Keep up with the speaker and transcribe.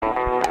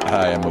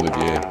am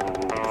Olivier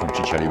from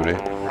Chicha Libre,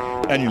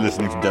 and you're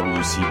listening to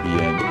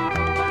WCBN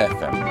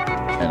FM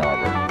Ann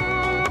Arbor.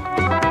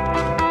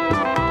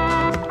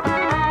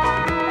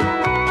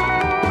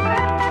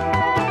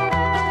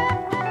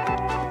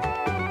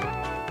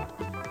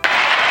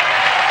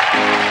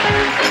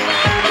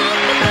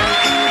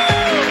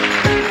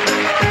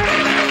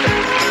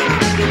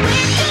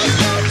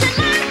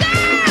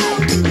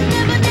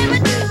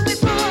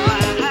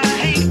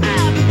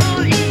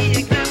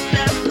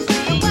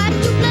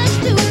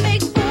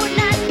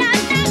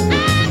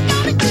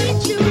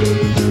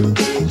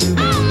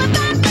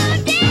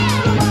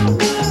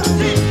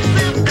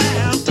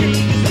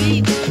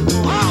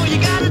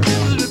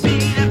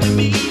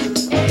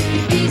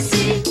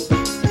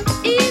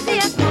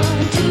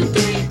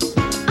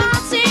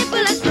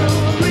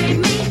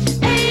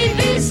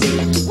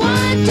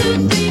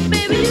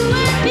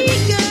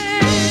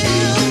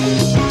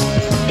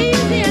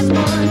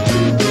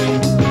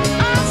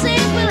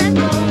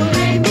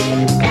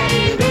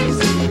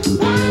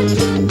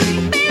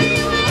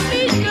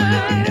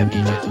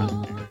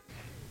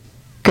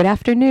 Good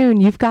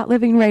afternoon. You've got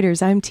Living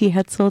Writers. I'm T.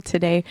 Hetzel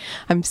today.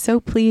 I'm so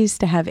pleased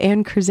to have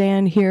Anne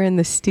Curzan here in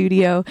the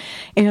studio.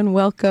 Anne,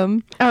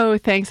 welcome. Oh,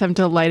 thanks. I'm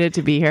delighted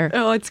to be here.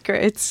 Oh, it's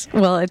great.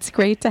 It's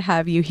great to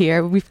have you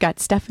here. We've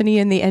got Stephanie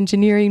in the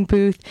engineering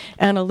booth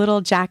and a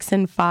little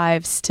Jackson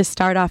 5s to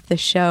start off the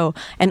show.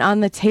 And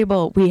on the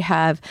table, we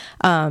have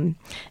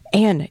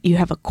Anne, you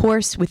have a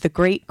course with the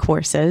great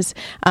courses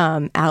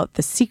out,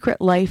 The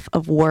Secret Life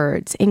of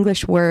Words,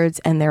 English Words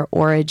and Their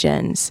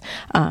Origins,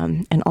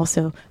 and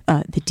also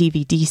the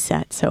DVD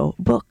set. So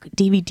book,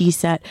 DVD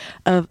set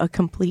of a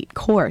complete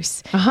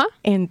course.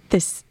 And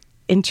this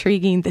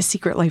intriguing, The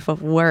Secret Life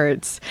of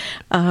Words.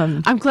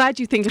 I'm glad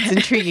you think it's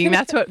intriguing.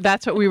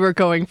 That's what we were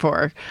going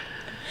for.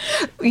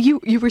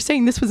 You were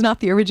saying this was not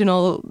the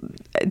original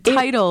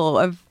title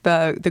of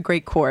the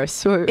great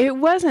course. It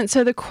wasn't.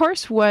 So the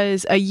course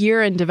was a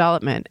year in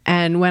development.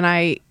 And when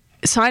I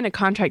signed a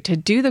contract to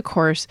do the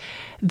course,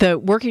 the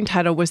working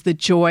title was The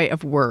Joy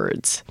of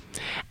Words.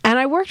 And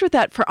I worked with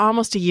that for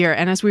almost a year.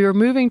 And as we were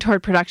moving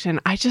toward production,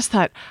 I just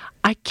thought,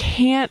 I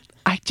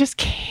just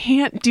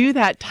can't do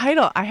that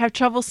title. I have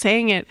trouble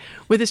saying it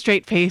with a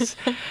straight face.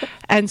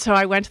 And so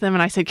I went to them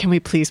and I said, can we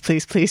please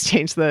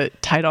change the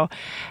title?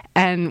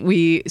 And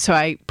so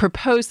I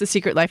proposed The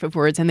Secret Life of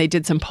Words, and they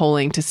did some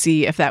polling to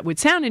see if that would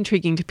sound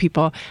intriguing to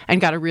people and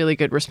got a really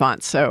good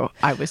response. So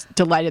I was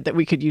delighted that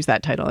we could use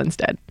that title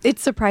instead.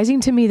 It's surprising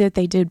to me that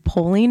they did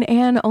polling,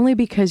 Anne, only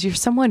because you're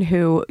someone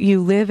who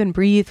you live and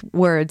breathe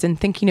words and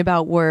thinking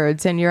about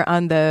words, and you're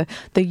on the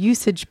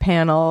usage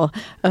panel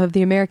of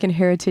the American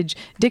Heritage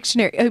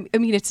Dictionary. I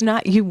mean, it's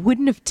not, you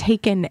wouldn't have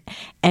taken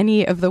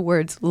any of the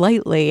words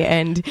lightly,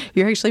 and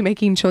you're actually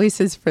making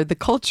choices for the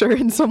culture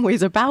in some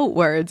ways about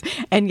words,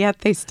 and yet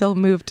they still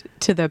moved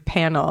to the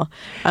panel.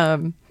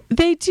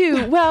 They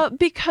do. Well,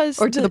 because...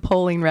 or to the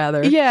polling,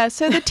 rather. Yeah.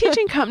 So the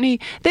teaching company,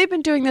 they've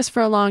been doing this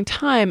for a long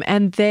time,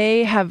 and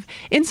they have,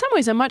 in some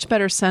ways, a much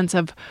better sense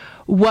of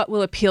what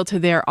will appeal to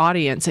their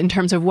audience in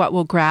terms of what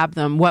will grab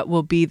them, what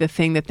will be the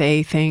thing that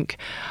they think,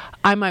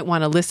 I might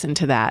want to listen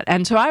to that.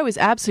 And so I was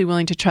absolutely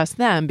willing to trust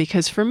them,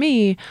 because for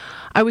me,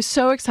 I was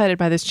so excited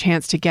by this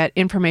chance to get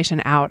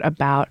information out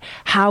about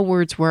how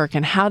words work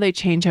and how they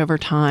change over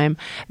time,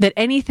 that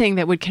anything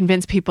that would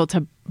convince people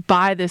to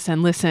buy this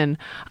and listen,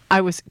 I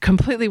was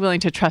completely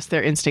willing to trust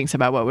their instincts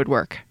about what would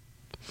work.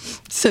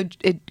 So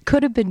it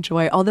could have been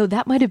joy, although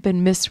that might have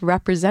been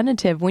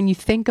misrepresentative when you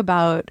think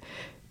about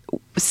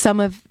some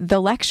of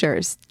the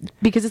lectures,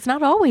 because it's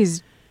not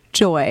always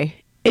joy.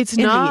 It's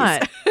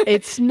not.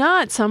 It's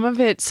not. Some of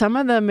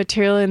the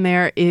material in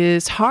there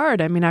is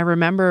hard. I mean, I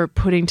remember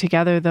putting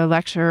together the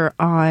lecture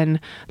on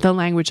the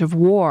language of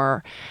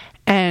war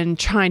and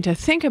trying to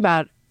think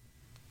about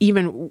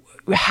even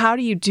how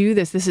do you do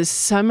this?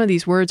 Some of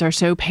these words are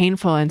so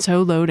painful and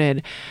so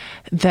loaded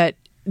that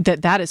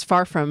is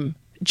far from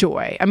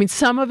joy. I mean,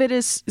 some of it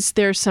is,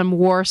 there's some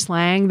war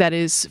slang that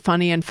is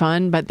funny and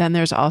fun, but then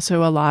there's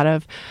also a lot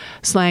of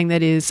slang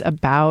that is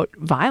about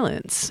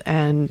violence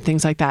and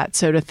things like that.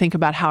 So to think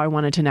about how I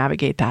wanted to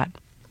navigate that.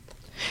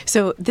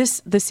 So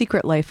The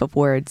Secret Life of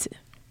Words,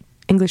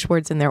 English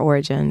Words and Their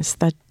Origins,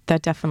 that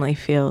definitely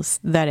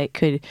feels that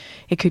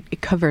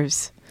it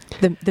covers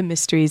the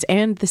mysteries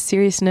and the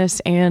seriousness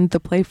and the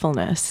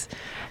playfulness.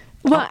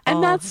 Well,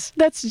 and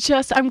that's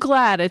just, I'm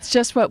glad. It's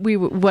just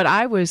what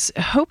I was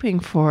hoping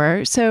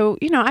for. So,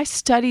 I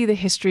study the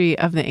history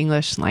of the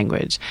English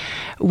language,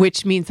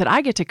 which means that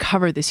I get to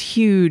cover this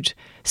huge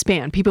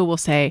span. People will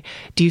say,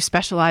 do you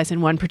specialize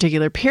in one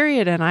particular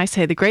period? And I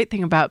say the great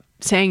thing about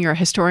saying you're a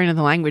historian of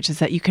the language is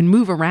that you can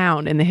move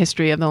around in the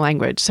history of the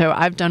language. So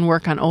I've done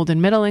work on Old and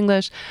Middle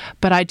English,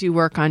 but I do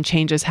work on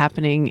changes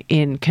happening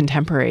in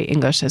contemporary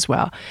English as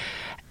well.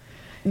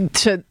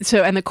 So,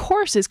 and the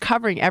course is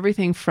covering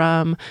everything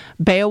from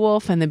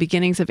Beowulf and the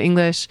beginnings of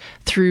English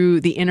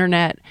through the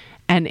internet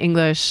and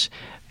English,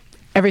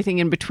 everything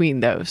in between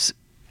those.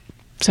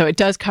 So it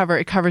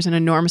covers an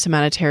enormous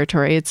amount of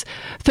territory. It's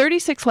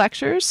 36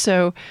 lectures.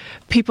 So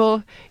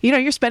people,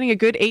 you're spending a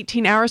good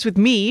 18 hours with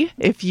me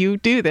if you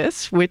do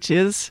this, which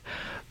is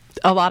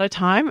a lot of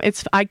time.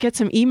 I get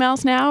some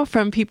emails now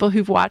from people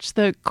who've watched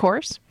the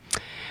course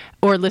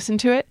or listened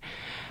to it.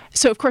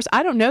 So of course,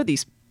 I don't know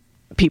these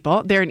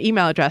people. They're an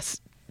email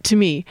address to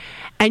me.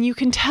 And you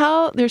can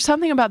tell there's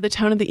something about the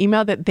tone of the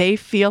email that they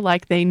feel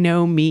like they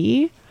know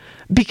me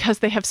because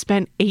they have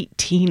spent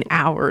 18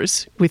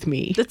 hours with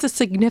me. That's a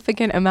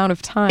significant amount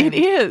of time. It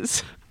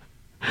is.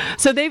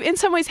 So they, in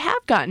some ways,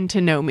 have gotten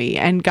to know me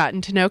and gotten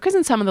to know, because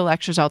in some of the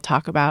lectures I'll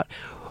talk about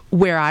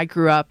where I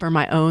grew up or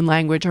my own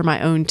language or my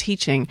own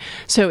teaching.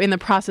 So in the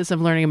process of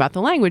learning about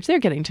the language, they're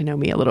getting to know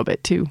me a little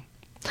bit too.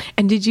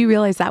 And did you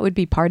realize that would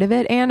be part of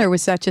it, Anne, or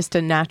was that just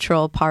a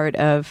natural part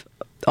of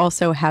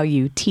also how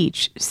you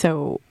teach?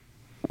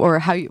 Or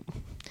how you...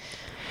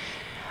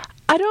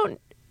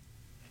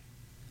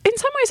 In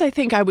some ways, I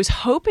think I was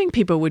hoping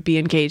people would be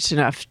engaged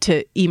enough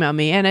to email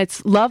me. And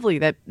it's lovely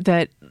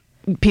that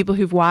people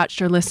who've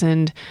watched or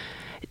listened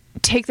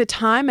take the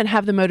time and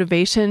have the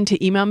motivation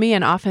to email me.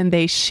 And often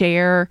they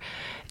share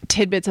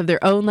tidbits of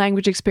their own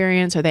language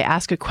experience or they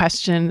ask a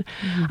question.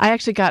 Mm-hmm. I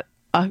actually got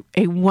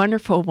a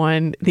wonderful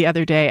one the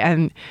other day,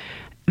 and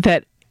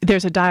that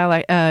there's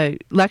a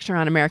lecture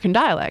on American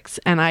dialects,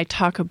 and I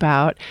talk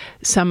about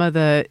some of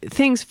the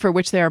things for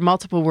which there are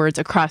multiple words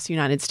across the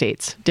United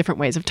States, different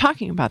ways of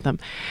talking about them.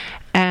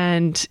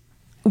 And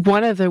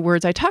one of the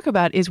words I talk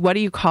about is, what do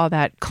you call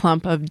that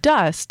clump of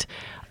dust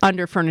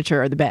under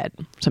furniture or the bed,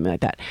 something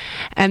like that.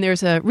 And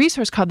there's a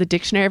resource called the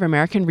Dictionary of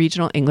American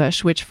Regional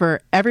English, which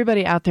for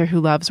everybody out there who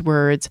loves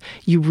words,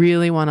 you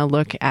really want to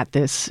look at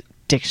this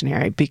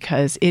dictionary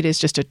because it is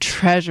just a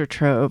treasure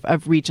trove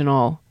of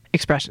regional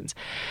expressions.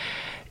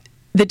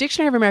 The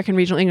Dictionary of American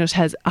Regional English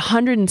has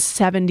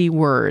 170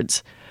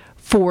 words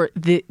for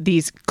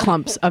these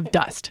clumps of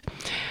dust.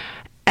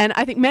 And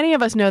I think many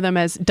of us know them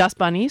as dust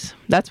bunnies.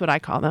 That's what I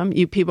call them.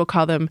 People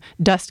call them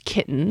dust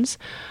kittens.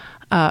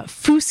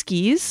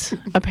 Fooskies,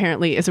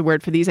 apparently, is a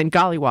word for these, and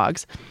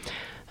gollywogs.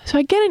 So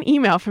I get an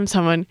email from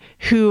someone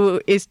who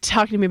is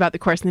talking to me about the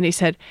course, and then he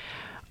said,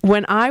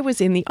 when I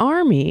was in the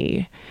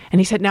Army, and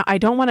he said, now, I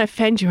don't want to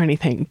offend you or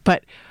anything,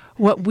 but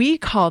what we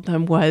called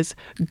them was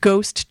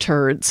ghost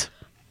turds.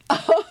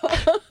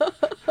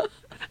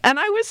 And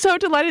I was so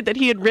delighted that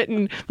he had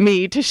written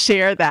me to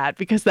share that,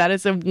 because that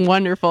is a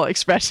wonderful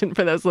expression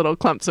for those little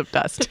clumps of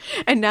dust.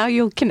 And now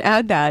you can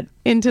add that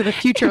into the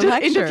future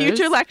lectures. Into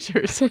future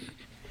lectures.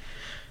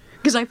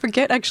 Because I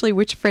forget actually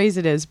which phrase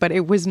it is, but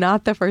it was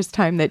not the first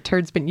time that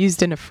turd's been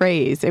used in a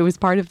phrase. It was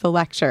part of the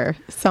lecture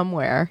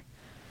somewhere.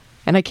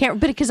 And I can't,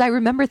 but because I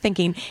remember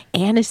thinking,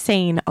 Anne is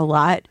saying a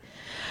lot.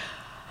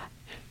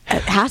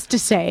 It has to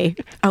say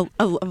a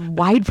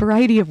wide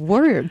variety of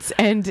words.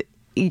 And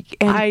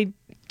I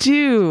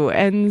do.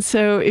 And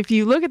so if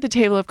you look at the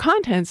table of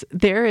contents,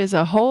 there is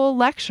a whole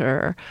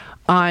lecture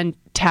on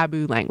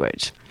taboo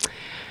language.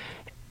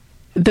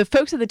 The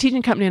folks at the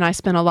teaching company and I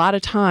spent a lot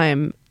of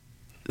time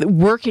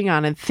working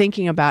on and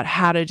thinking about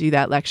how to do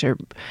that lecture.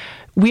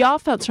 We all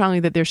felt strongly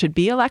that there should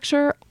be a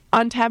lecture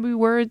on taboo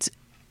words.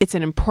 It's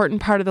an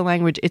important part of the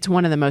language. It's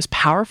one of the most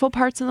powerful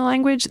parts of the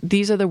language.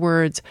 These are the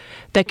words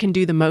that can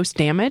do the most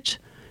damage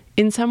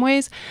in some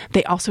ways.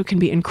 They also can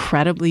be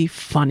incredibly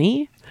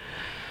funny.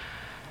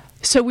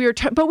 So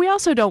but we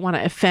also don't want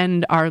to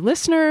offend our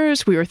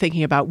listeners. We were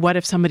thinking about, what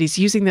if somebody's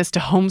using this to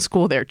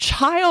homeschool their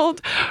child,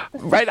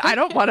 right? I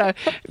don't want to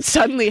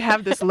suddenly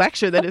have this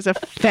lecture that is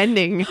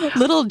offending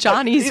little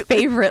Johnny's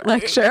favorite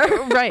lecture.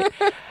 Right.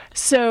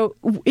 So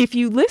if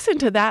you listen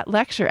to that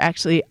lecture,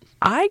 actually,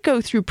 I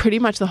go through pretty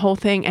much the whole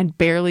thing and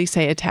barely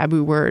say a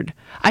taboo word.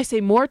 I say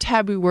more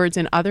taboo words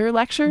in other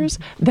lectures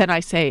than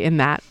I say in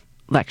that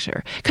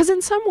lecture. Because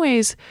in some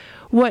ways,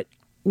 what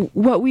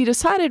we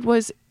decided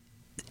was,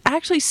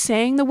 actually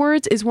saying the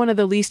words is one of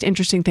the least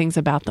interesting things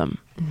about them.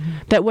 Mm-hmm.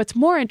 That what's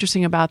more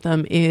interesting about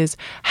them is,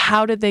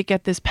 how did they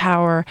get this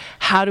power?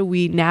 How do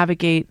we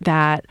navigate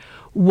that?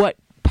 What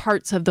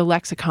parts of the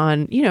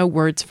lexicon,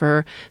 words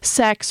for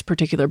sex,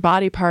 particular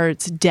body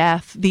parts,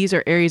 death, these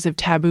are areas of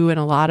taboo in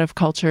a lot of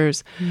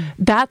cultures. Mm.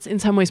 That's in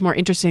some ways more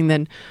interesting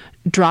than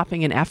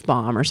dropping an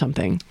F-bomb or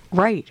something.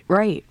 Right.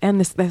 And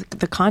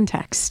the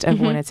context of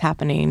when it's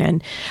happening.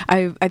 And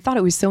I thought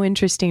it was so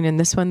interesting in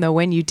this one, though,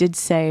 when you did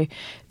say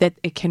that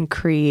it can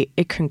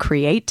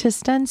create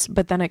distance,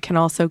 but then it can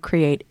also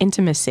create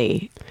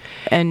intimacy.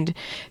 And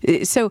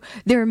so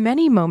there are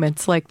many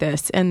moments like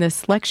this in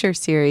this lecture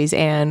series,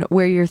 and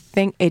where you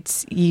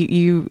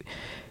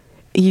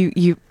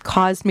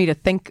caused me to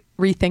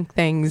rethink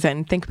things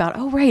and think about,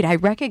 oh, right, I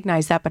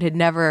recognize that, but had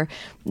never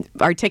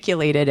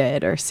articulated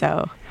it or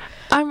so.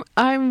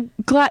 I'm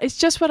glad. It's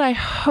just what I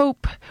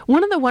hope.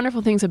 One of the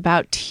wonderful things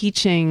about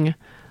teaching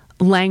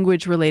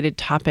language-related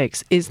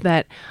topics is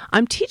that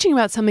I'm teaching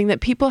about something that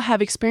people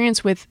have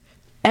experience with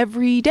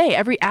every day,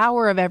 every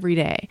hour of every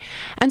day.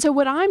 And so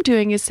what I'm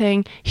doing is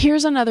saying,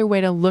 here's another way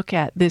to look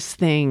at this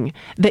thing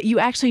that you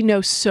actually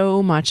know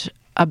so much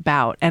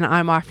about, and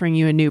I'm offering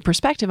you a new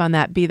perspective on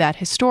that, be that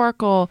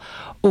historical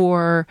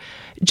or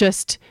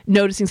just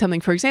noticing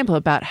something, for example,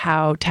 about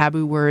how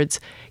taboo words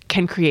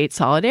can create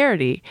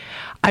solidarity.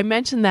 I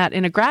mentioned that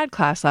in a grad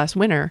class last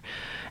winter,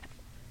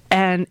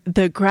 and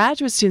the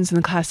graduate students in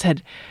the class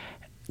said,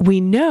 we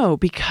know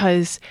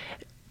because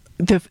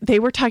they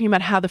were talking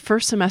about how the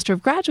first semester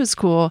of graduate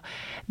school,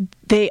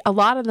 a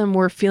lot of them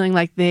were feeling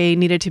like they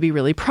needed to be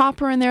really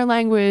proper in their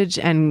language,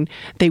 and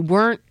they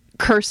weren't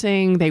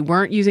cursing, they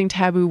weren't using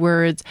taboo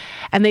words,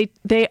 and they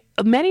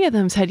many of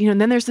them said, and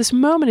then there's this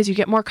moment as you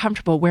get more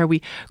comfortable where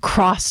we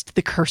crossed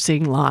the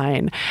cursing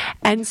line,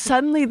 and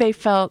suddenly they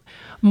felt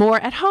more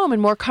at home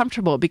and more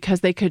comfortable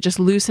because they could just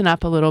loosen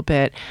up a little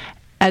bit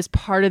as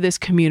part of this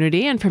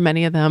community. And for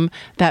many of them,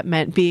 that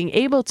meant being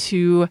able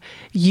to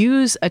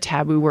use a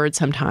taboo word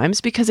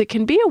sometimes, because it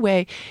can be a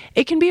way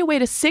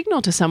to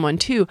signal to someone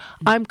too,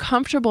 I'm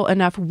comfortable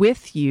enough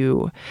with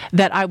you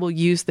that I will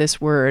use this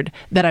word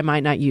that I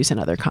might not use in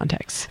other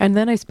contexts. And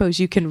then I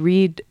suppose you can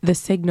read the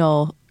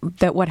signal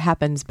that what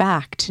happens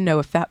back to know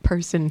if that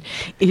person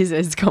is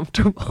as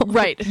comfortable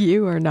with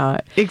you or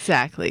not.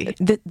 Exactly.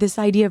 This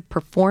idea of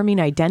performing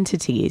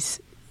identities,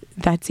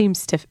 that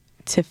seems to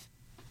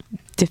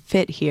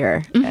fit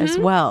here as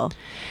well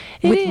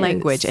with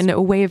language, and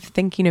a way of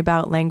thinking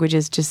about language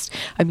is just,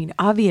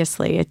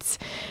 obviously it's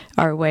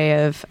our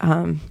way of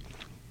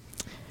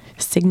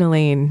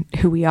signaling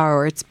who we are,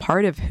 or it's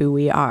part of who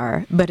we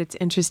are, but it's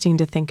interesting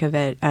to think of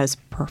it as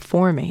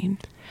performing.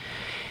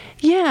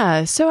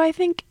 Yeah, so I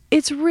think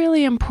it's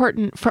really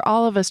important for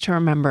all of us to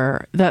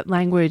remember that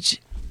language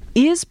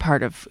is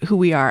part of who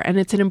we are, and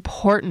it's an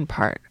important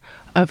part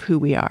of who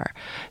we are.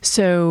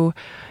 So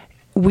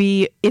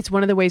it's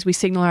one of the ways we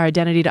signal our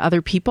identity to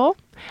other people,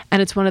 and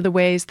it's one of the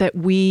ways that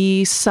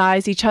we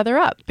size each other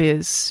up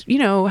is,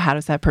 how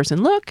does that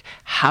person look?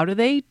 How do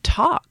they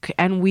talk?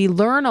 And we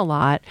learn a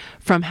lot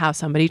from how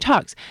somebody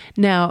talks.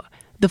 Now,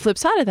 the flip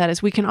side of that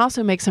is we can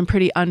also make some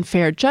pretty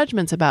unfair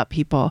judgments about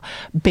people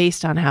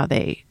based on how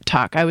they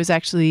talk. I was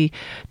actually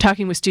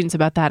talking with students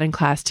about that in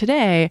class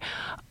today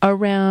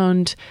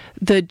around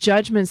the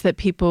judgments that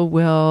people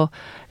will,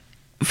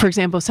 for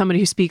example, somebody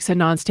who speaks a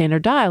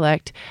non-standard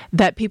dialect,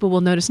 that people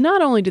will notice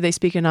not only do they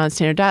speak a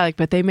non-standard dialect,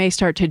 but they may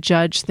start to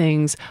judge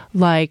things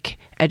like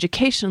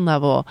education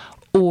level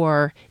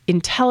or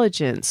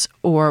intelligence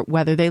or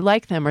whether they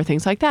like them or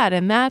things like that.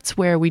 And that's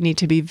where we need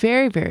to be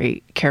very,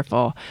 very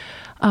careful.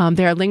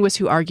 There are linguists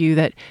who argue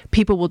that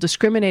people will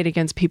discriminate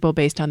against people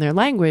based on their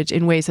language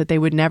in ways that they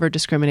would never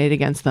discriminate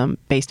against them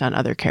based on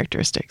other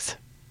characteristics.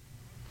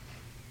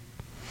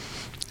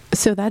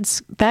 So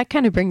that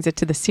kind of brings it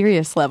to the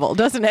serious level,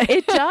 doesn't it?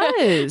 It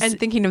does. And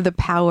thinking of the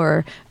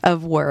power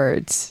of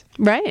words.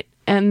 Right.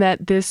 And that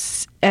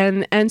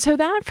and so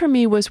that for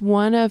me was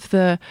one of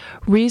the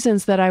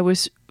reasons that I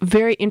was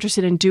very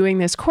interested in doing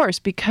this course,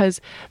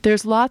 because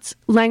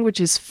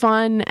language is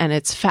fun and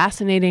it's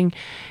fascinating.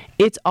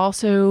 It's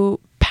also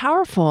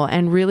powerful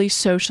and really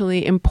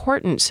socially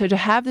important. So to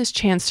have this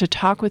chance to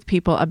talk with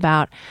people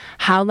about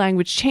how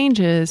language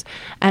changes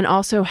and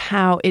also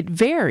how it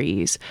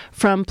varies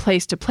from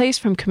place to place,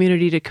 from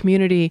community to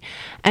community,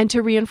 and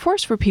to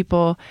reinforce for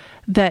people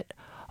that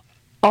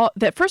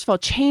first of all,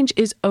 change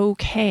is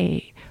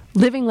okay.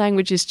 Living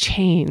languages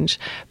change,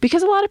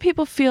 because a lot of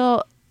people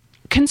feel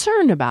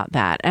concerned about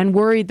that and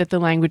worried that the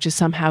language is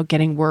somehow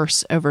getting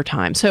worse over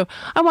time. So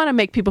I want to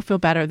make people feel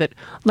better that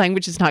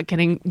language is not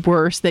getting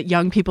worse, that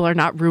young people are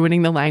not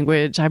ruining the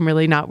language. I'm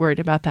really not worried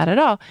about that at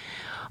all.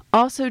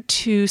 Also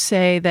to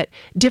say that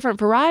different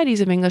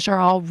varieties of English are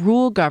all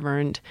rule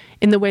governed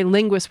in the way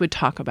linguists would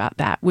talk about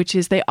that, which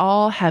is they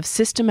all have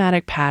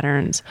systematic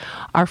patterns,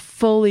 are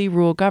fully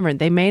rule governed.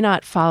 They may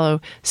not follow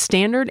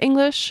standard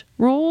English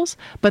rules,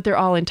 but they're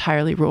all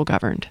entirely rule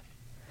governed.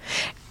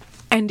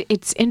 And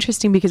it's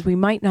interesting because we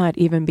might not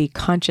even be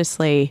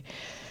consciously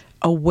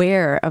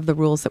aware of the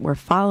rules that we're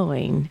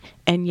following.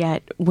 And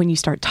yet when you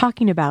start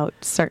talking about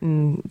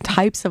certain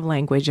types of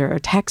language or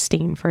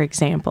texting, for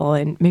example,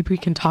 and maybe we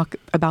can talk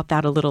about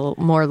that a little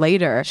more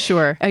later.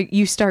 Sure.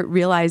 You start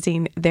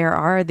realizing there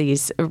are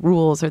these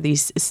rules or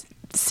these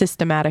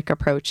systematic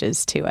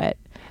approaches to it.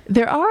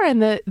 There are,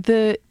 and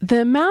the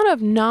amount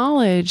of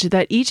knowledge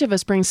that each of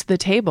us brings to the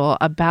table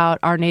about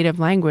our native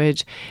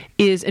language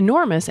is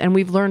enormous, and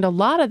we've learned a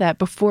lot of that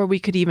before we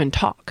could even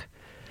talk.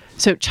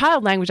 So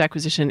child language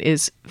acquisition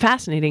is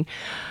fascinating.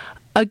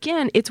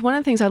 Again, it's one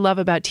of the things I love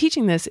about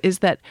teaching this is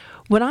that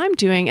what I'm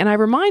doing, and I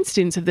remind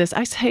students of this,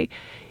 I say,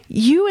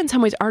 you in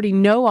some ways already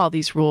know all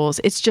these rules.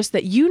 It's just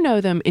that you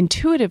know them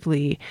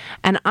intuitively,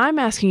 and I'm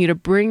asking you to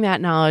bring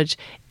that knowledge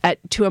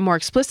to a more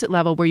explicit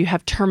level where you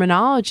have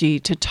terminology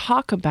to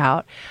talk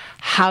about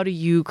how do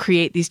you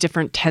create these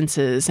different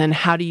tenses and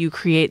how do you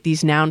create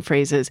these noun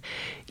phrases.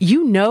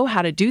 You know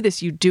how to do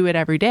this. You do it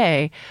every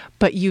day,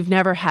 but you've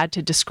never had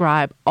to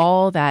describe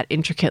all that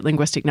intricate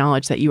linguistic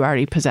knowledge that you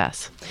already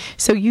possess.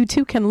 So you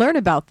too can learn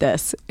about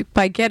this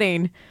by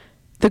getting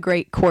the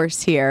great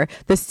course here,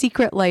 The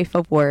Secret Life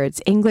of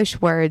Words,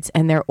 English Words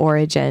and Their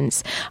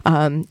Origins.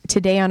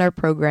 Today on our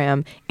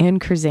program, Anne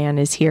Curzan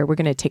is here. We're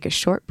going to take a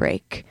short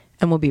break,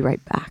 and we'll be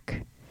right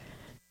back.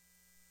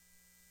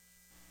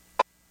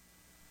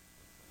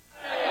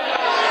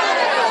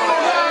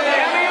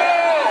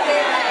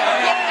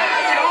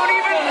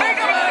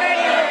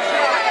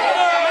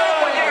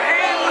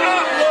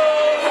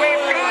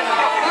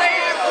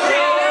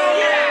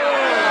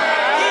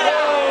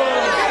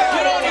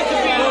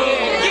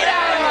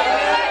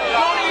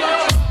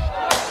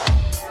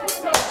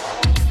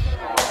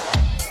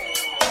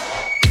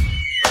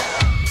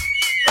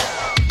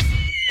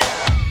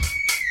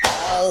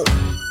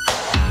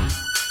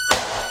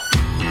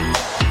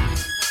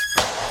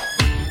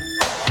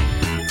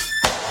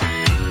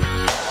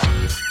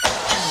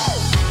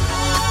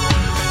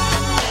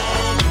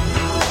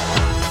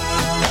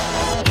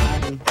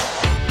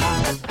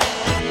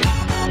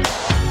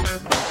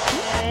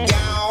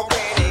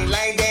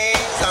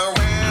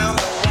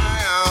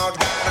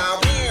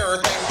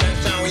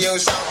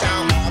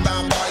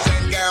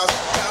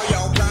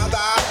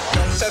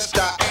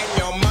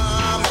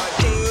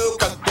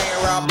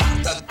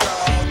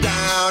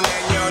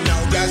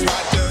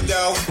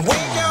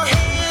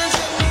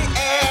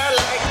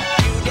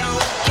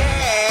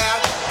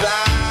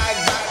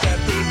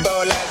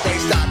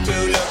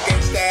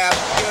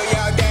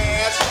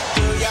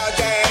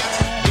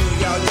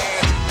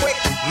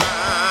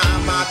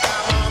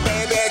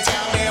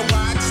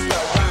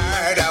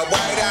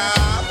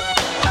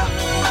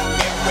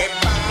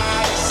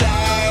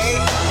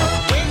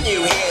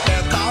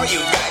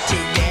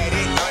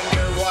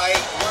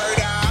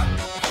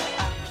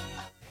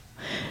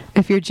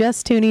 If you're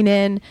just tuning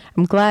in,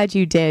 I'm glad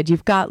you did.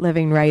 You've got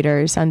Living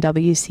Writers on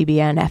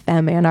WCBN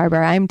FM Ann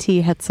Arbor. I'm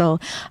T.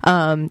 Hitzel.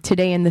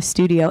 Today in the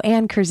studio,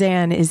 Anne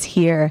Curzan is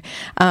here,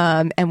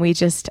 and we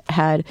just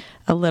had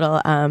a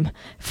little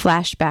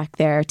flashback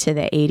there to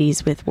the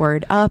 80s with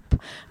Word Up.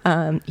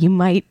 You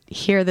might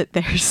hear that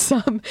there's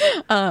some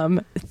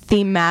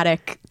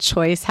thematic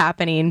choice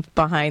happening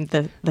behind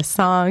the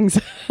songs,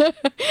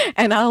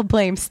 and I'll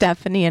blame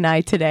Stephanie and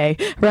I today,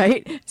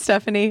 right,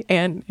 Stephanie?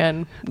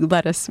 And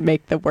let us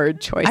make the word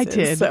choices. I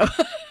did. So.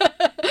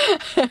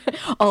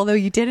 Although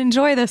you did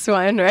enjoy this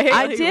one, right?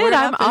 I did.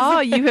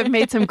 You have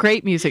made some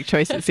great music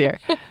choices here.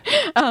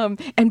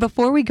 And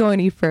before we go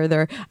any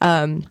further,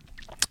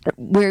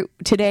 we're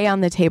today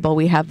on the table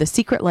we have The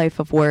Secret Life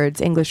of Words,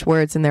 English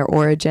Words and Their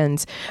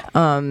Origins,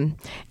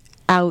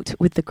 out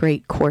with the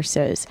great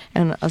courses.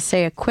 And I'll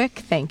say a quick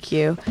thank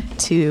you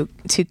to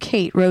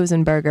Kate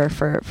Rosenberger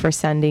for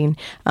sending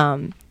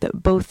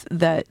both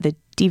the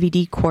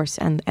DVD course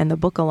and the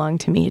book along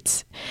to me.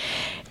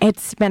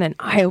 It's been an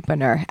eye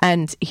opener.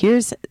 And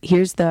here's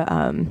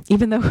the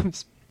even though I've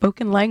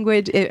spoken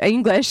language,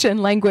 English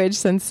and language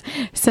since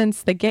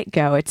the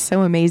get-go, it's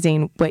so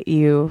amazing what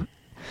you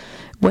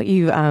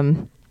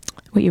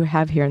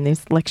have here in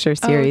these lecture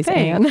series,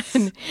 Anne,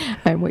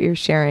 and what you're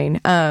sharing.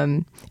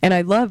 And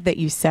I love that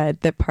you said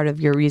that part of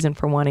your reason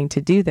for wanting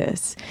to do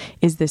this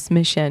is this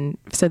mission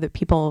so that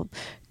people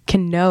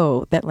can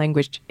know that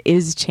language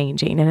is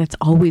changing, and it's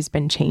always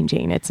been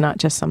changing. It's not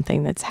just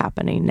something that's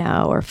happening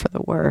now or for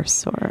the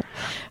worse.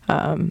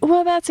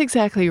 Well, that's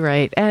exactly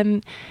right.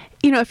 And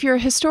if you're a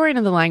historian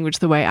of the language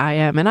the way I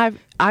am, and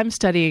I'm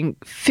studying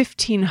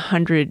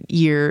 1,500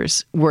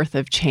 years worth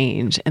of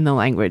change in the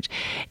language,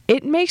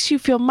 it makes you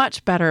feel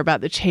much better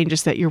about the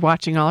changes that you're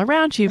watching all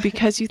around you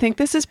because you think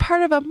this is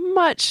part of a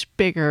much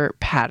bigger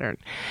pattern.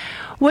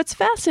 What's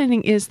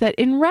fascinating is that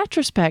in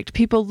retrospect,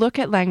 people look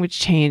at language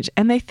change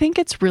and they think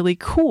it's really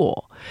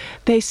cool.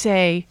 They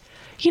say,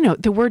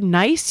 the word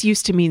nice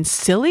used to mean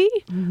silly.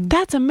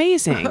 That's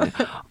amazing.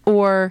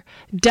 Or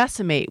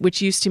decimate,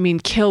 which used to mean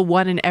kill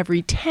 1 in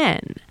every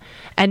 10,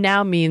 and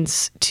now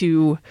means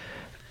to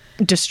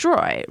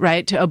destroy,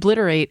 right? To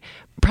obliterate,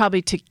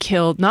 probably to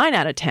kill 9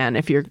 out of 10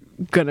 if you're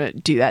going to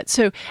do that.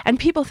 So, and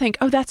people think,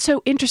 oh, that's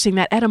so interesting.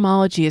 That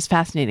etymology is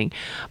fascinating.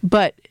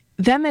 But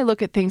then they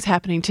look at things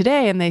happening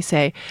today and they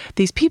say,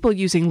 these people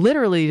using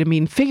literally to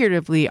mean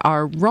figuratively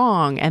are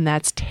wrong, and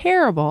that's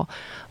terrible.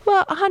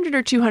 Well, 100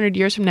 or 200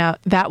 years from now,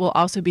 that will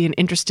also be an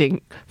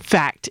interesting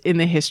fact in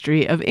the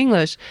history of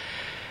English,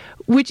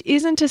 which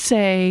isn't to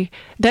say,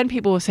 then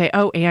people will say,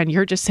 oh, Anne,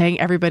 you're just saying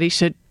everybody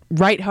should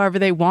write however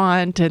they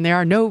want and there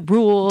are no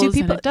rules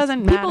and it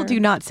doesn't matter. People do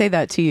not say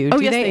that to you. Oh,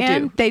 do yes, they,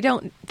 Anne? do. They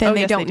don't. Then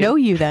they don't know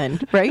you then,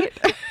 right?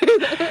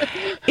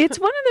 It's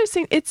one of those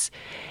things.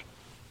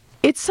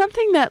 It's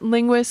something that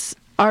linguists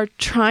are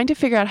trying to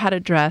figure out how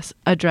to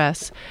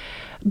address,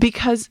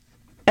 because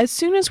as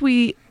soon as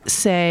we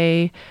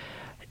say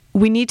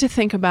we need to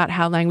think about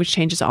how language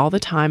changes all the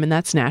time, and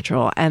that's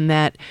natural, and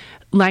that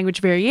language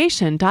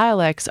variation,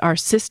 dialects are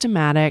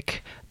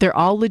systematic, they're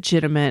all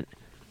legitimate,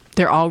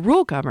 they're all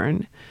rule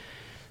governed,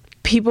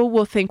 people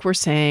will think we're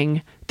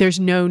saying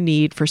there's no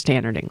need for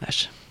standard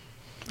English.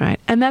 Right.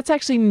 And that's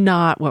actually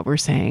not what we're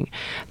saying.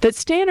 That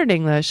standard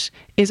English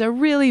is a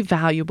really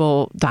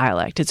valuable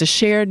dialect. It's a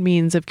shared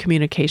means of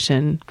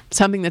communication,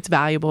 something that's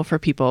valuable for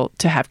people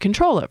to have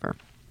control over.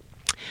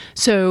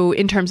 So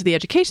in terms of the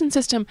education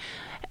system,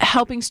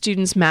 helping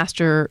students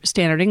master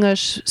standard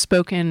English,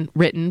 spoken,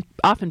 written,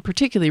 often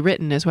particularly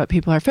written is what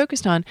people are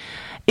focused on,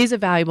 is a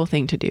valuable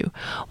thing to do.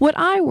 What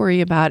I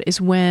worry about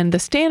is when the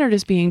standard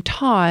is being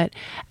taught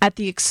at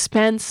the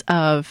expense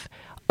of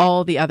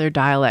all the other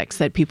dialects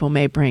that people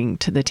may bring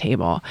to the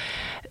table.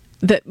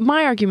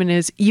 My argument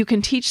is you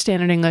can teach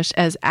standard English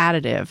as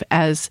additive,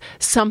 as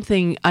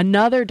something,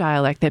 another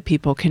dialect that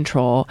people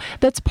control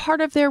that's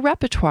part of their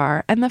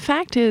repertoire. And the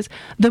fact is,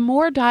 the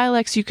more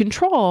dialects you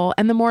control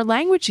and the more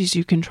languages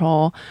you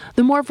control,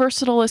 the more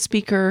versatile a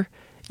speaker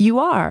you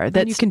are.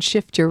 You can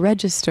shift your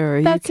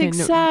register. That's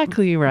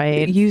exactly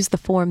right. Use the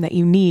form that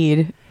you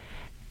need.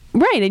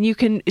 Right, and you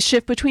can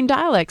shift between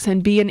dialects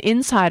and be an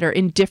insider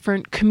in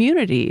different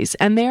communities.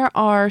 And there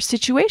are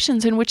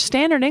situations in which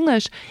standard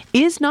English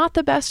is not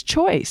the best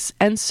choice.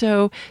 And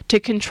so to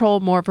control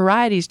more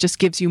varieties just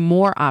gives you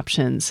more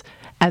options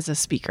as a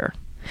speaker.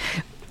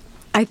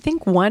 I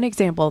think one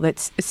example that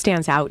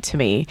stands out to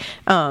me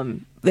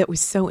that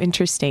was so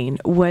interesting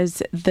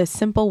was the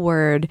simple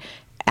word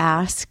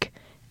ask,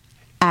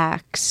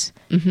 axe,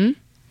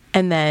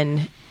 and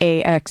then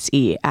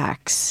A-X-E,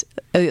 axe.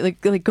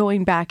 Like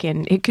going back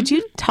in, could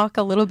you talk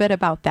a little bit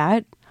about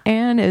that,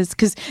 Anne?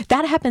 Because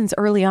that happens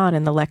early on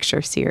in the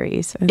lecture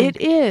series. It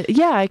is.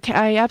 Yeah,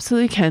 I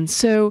absolutely can.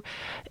 So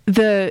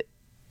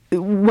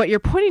what you're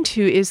pointing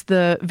to is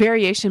the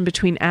variation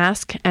between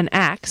ask and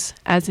axe,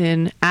 as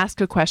in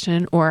ask a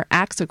question or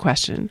axe a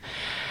question.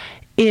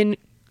 In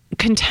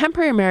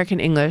contemporary American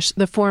English,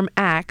 the form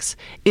axe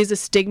is a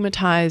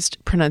stigmatized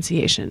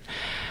pronunciation.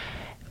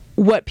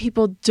 What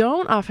people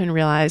don't often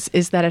realize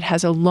is that it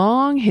has a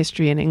long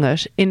history in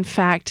English. In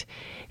fact,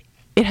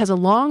 it has a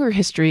longer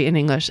history in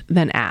English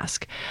than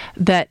ask.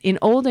 That in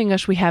Old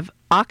English, we have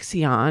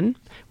oxyon,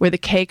 where the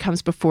K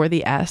comes before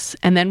the S,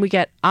 and then we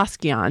get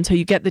oskion, so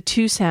you get the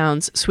two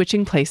sounds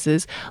switching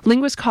places.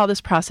 Linguists call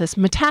this process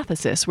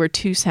metathesis, where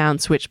two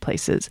sounds switch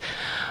places.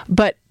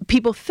 But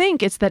people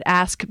think it's that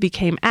ask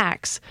became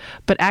axe,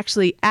 but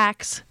actually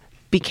axe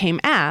became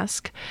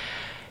ask.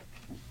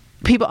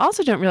 People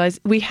also don't realize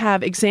we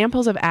have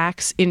examples of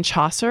axe in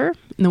Chaucer,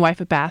 in The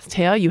Wife of Bath's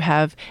Tale.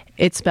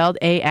 It's spelled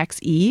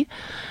A-X-E.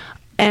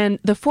 And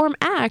the form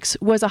axe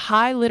was a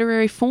high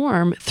literary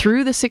form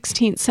through the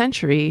 16th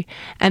century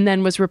and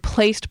then was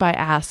replaced by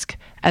ask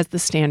as the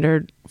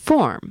standard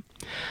form.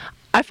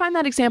 I find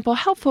that example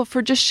helpful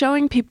for just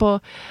showing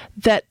people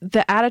that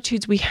the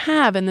attitudes we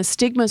have and the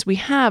stigmas we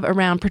have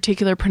around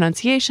particular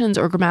pronunciations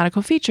or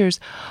grammatical features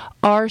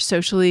are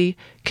socially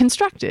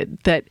constructed.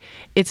 That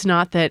it's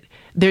not that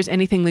there's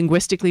anything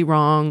linguistically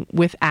wrong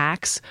with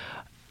axe.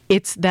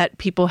 It's that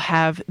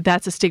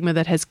that's a stigma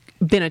that has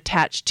been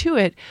attached to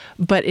it,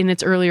 but in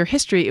its earlier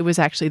history, it was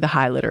actually the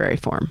high literary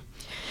form.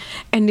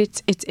 And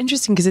it's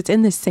interesting because it's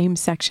in the same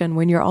section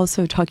when you're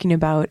also talking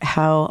about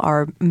how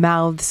our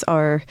mouths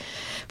are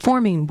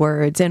forming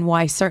words and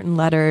why certain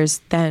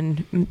letters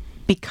then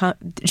become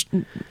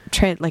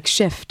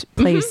shift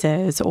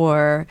places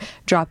or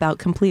drop out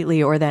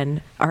completely or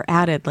then are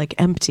added like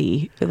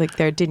empty. Like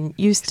there didn't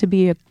used to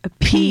be a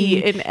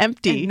P in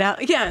empty. And now,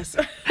 yes.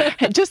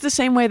 Just the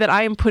same way that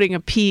I am putting a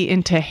P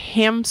into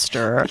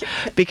hamster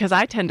because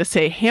I tend to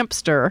say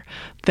hamster,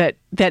 that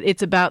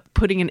it's about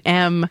putting an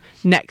M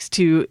next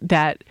to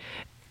the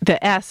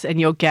S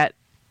and you'll get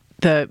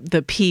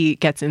the P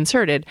gets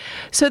inserted.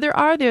 So there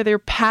are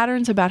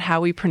patterns about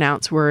how we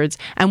pronounce words,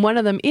 and one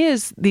of them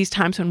is these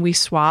times when we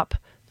swap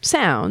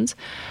sounds.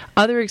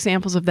 Other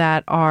examples of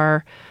that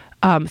are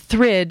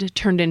thrid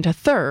turned into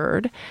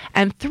third,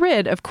 and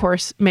thrid, of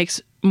course,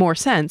 makes more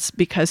sense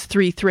because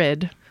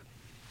three-thrid,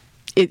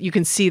 you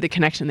can see the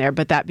connection there,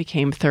 but that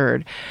became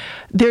third.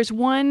 There's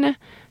one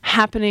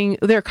happening,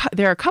 there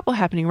are a couple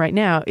happening right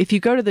now. If you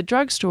go to the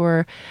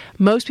drugstore,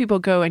 most people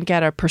go and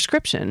get a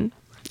prescription.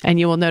 And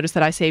you will notice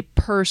that I say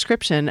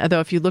prescription,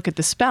 although if you look at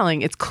the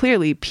spelling, it's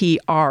clearly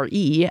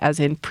P-R-E, as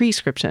in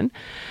prescription.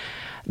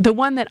 The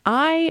one that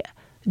I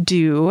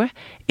do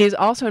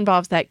also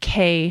involves that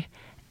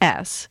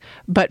K-S.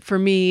 But for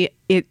me,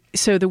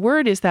 so the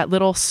word is that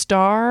little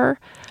star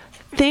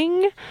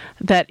thing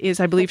that is,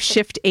 I believe,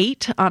 Shift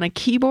 8 on a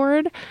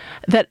keyboard,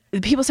 that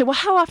people say, well,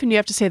 how often do you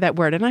have to say that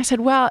word? And I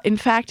said, well, in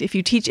fact, if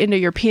you teach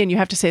Indo-European, you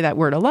have to say that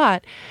word a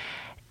lot.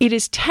 It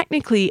is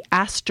technically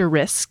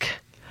asterisk.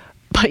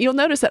 But you'll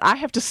notice that I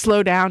have to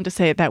slow down to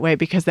say it that way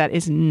because that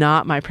is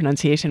not my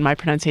pronunciation. My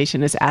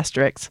pronunciation is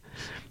asterisk,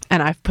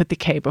 and I've put the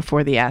K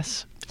before the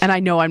S. And I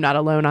know I'm not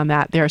alone on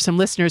that. There are some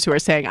listeners who are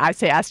saying, I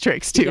say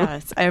asterisk too.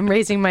 Yes, I'm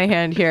raising my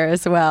hand here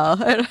as well.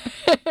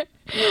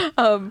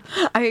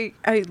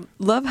 I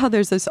love how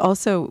there's this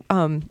also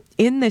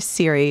in this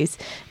series,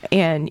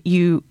 and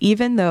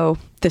even though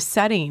the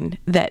setting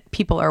that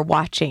people are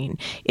watching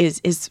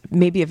is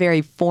maybe a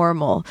very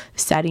formal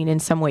setting in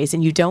some ways,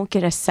 and you don't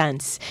get a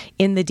sense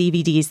in the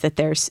DVDs that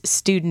there's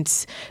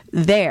students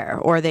there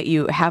or that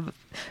you have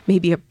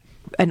maybe a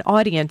an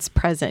audience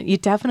present.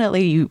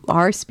 You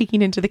are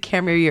speaking into the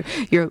camera.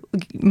 You're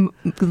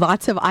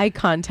lots of eye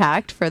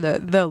contact for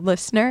the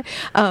listener.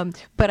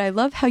 But I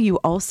love how you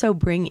also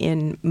bring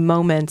in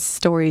moments,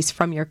 stories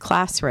from your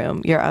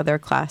classroom, your other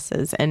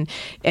classes, and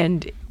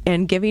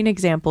giving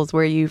examples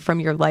from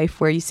your life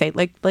where you say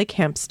like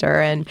hamster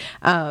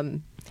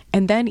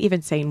and then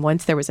even saying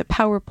once there was a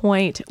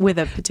PowerPoint with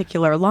a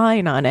particular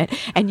line on it,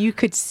 and you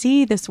could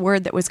see this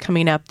word that was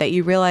coming up that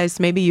you realized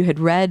maybe you had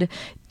read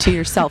to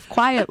yourself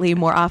quietly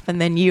more often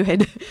than you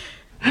had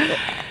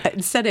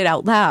said it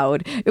out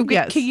loud.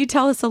 Yes. Can you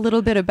tell us a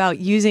little bit about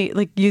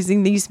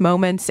using these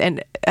moments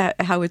and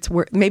how it's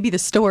maybe the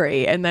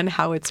story, and then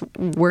how it's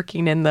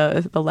working in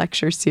the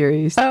lecture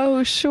series?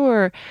 Oh,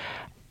 sure.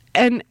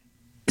 And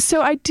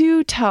so I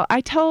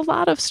tell a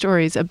lot of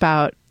stories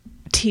about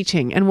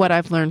teaching and what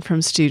I've learned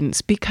from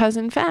students, because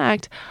in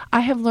fact,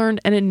 I have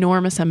learned an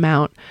enormous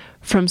amount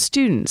from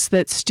students,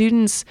 that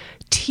students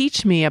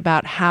teach me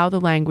about how the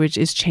language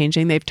is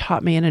changing. They've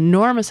taught me an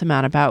enormous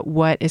amount about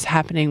what is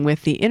happening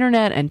with the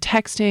internet and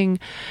texting.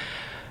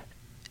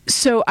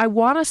 So I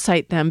want to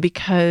cite them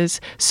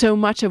because so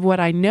much of what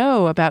I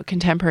know about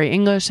contemporary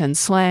English and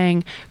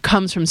slang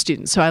comes from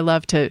students. So I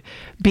love to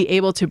be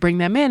able to bring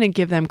them in and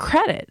give them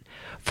credit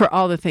for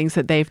all the things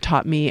that they've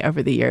taught me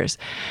over the years.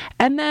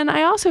 And then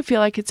I also feel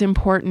like it's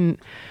important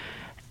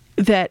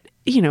that,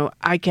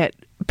 I get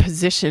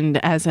positioned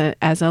as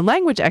a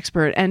language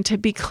expert, and to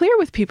be clear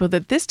with people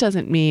that this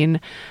doesn't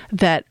mean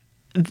that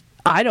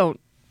I don't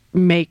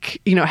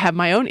have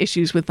my own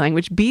issues with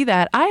language, be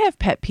that I have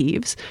pet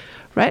peeves,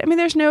 right? I mean,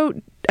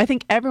 I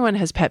think everyone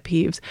has pet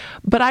peeves,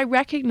 but I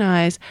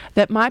recognize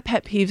that my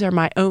pet peeves are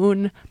my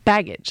own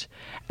baggage,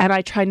 and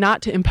I try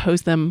not to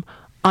impose them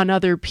on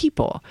other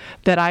people.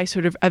 That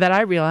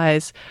I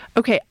realize,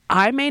 okay,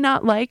 I may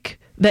not like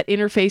that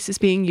interface is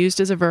being used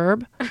as a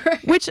verb,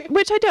 which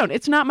I don't.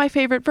 It's not my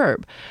favorite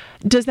verb.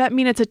 Does that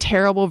mean it's a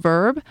terrible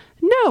verb?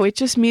 No, it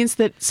just means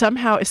that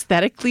somehow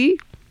aesthetically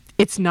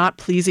it's not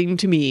pleasing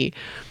to me.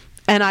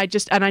 And I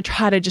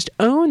try to just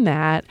own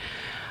that.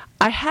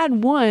 I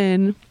had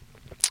one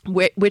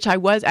which I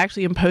was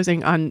actually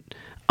imposing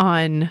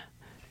on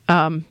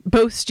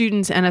both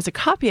students and as a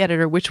copy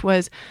editor, which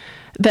was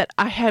that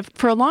I have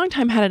for a long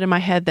time had it in my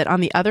head that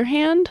on the other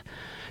hand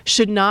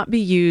should not be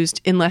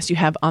used unless you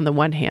have on the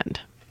one hand.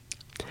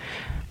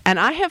 And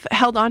I have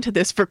held on to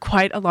this for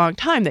quite a long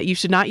time, that you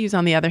should not use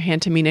on the other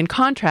hand to mean in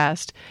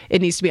contrast.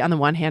 It needs to be on the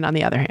one hand, on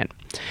the other hand.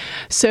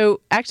 So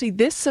actually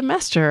this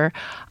semester,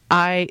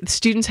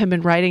 students have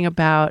been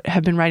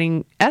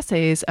writing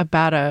essays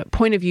about a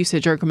point of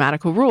usage or a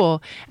grammatical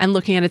rule and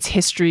looking at its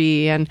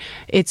history and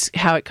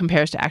how it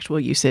compares to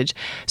actual usage.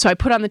 So I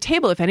put on the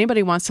table, if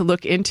anybody wants to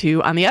look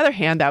into, on the other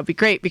hand, that would be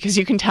great, because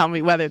you can tell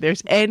me whether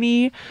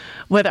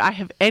I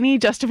have any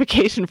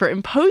justification for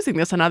imposing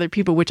this on other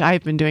people, which I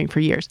have been doing for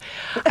years.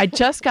 I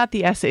just got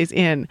the essays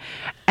in,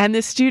 and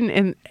this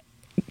student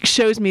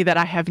shows me that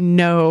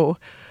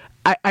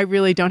I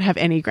really don't have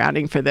any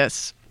grounding for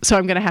this. So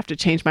I'm going to have to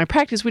change my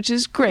practice, which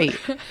is great.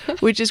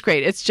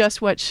 It's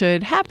just what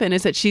should happen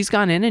is that she's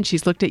gone in and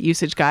she's looked at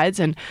usage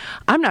guides, and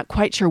I'm not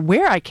quite sure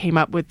where I came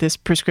up with this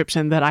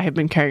prescription that I have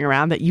been carrying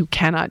around that you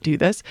cannot do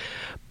this.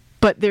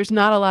 But there's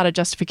not a lot of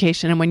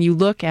justification. And when you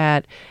look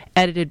at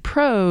edited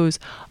prose,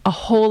 a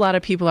whole lot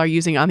of people are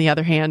using on the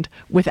other hand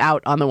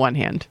without on the one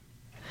hand.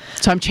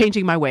 So I'm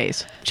changing my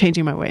ways.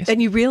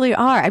 And you really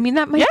are. I mean,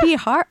 that might be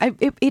hard.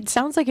 It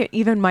sounds like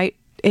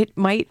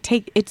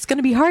it's going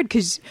to be hard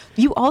because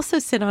you also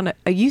sit on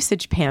a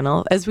usage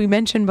panel, as we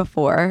mentioned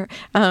before,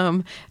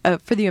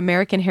 for the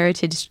American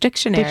Heritage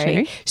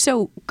Dictionary.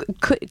 So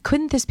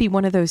couldn't this be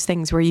one of those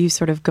things where you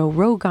sort of go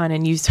rogue on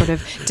and you sort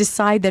of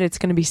decide that it's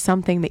going to be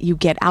something that you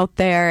get out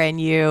there and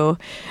you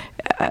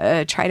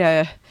try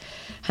to,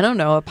 I don't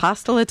know,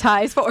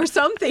 apostolatize or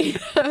something?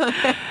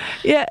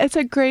 Yeah, it's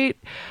a great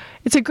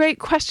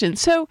question.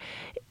 So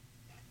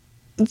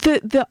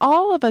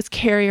all of us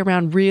carry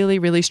around really,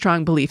 really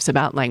strong beliefs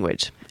about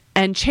language,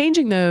 and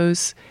changing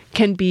those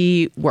can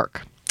be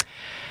work.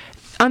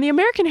 On the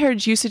American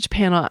Heritage Usage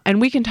Panel, and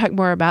we can talk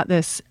more about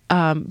this,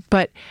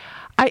 but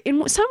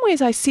in some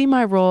ways I see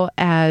my role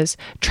as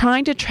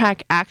trying to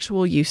track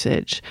actual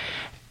usage.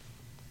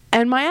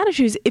 And my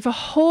attitude is, if a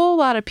whole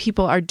lot of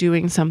people are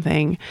doing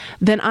something,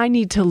 then I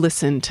need to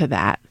listen to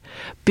that,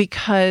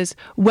 because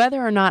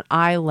whether or not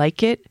I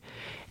like it,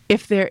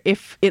 if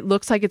it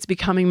looks like it's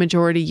becoming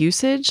majority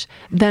usage,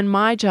 then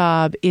my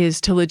job is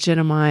to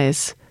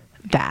legitimize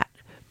that,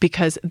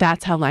 because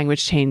that's how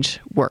language change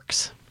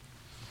works.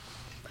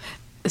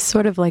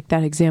 Sort of like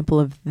that example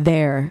of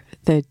the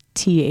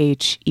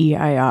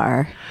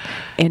THEIR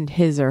in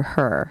his or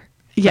her.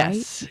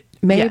 Yes. Right?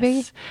 Maybe.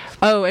 Yes.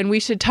 Oh, and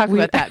we should talk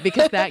about that,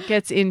 because that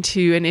gets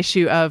into an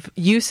issue of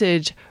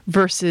usage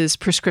versus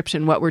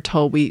prescription, what we're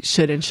told we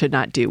should and should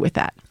not do with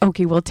that.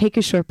 Okay, we'll take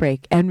a short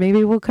break, and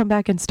maybe we'll come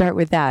back and start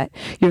with that.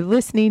 You're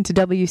listening to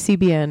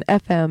WCBN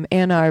FM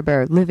Ann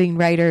Arbor, Living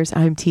Writers.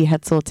 I'm T.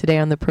 Hetzel. Today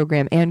on the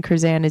program, Ann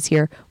Curzan is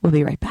here. We'll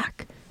be right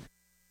back.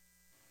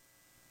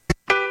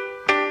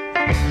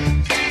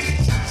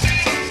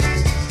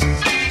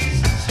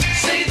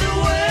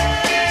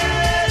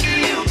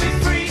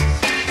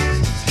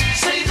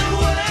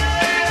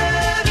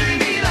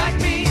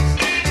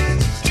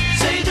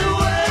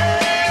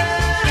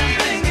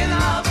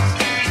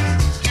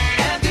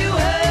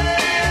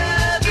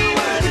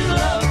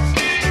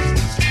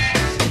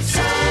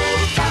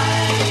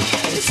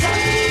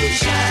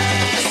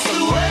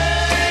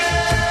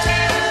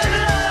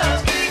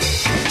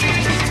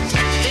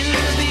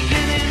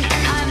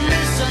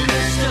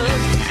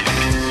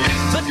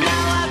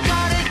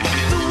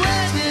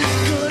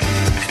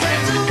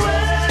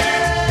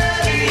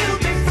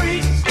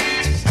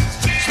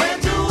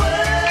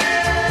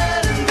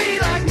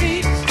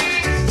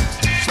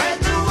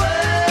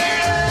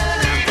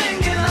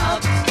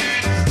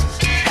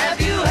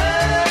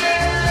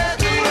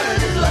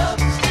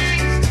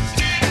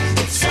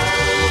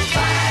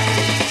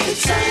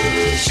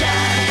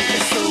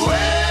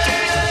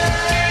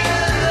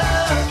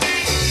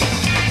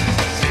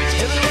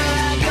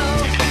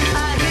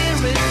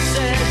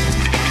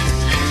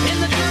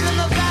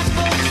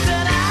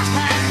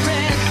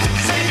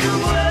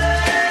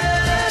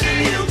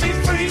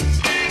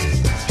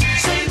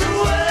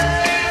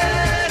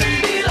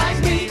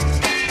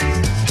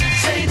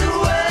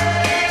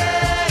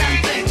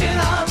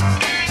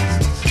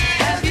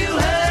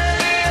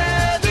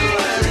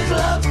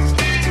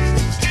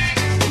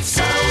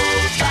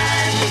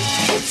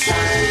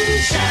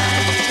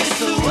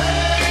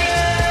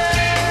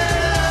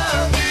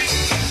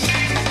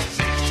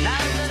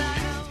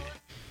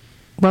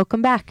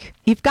 Welcome back.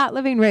 You've got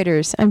Living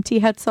Writers. I'm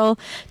T. Hetzel.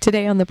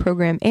 Today on the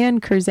program,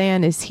 Ann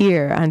Curzan is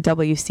here on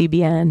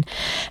WCBN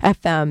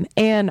FM.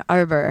 Ann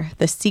Arbor,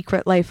 The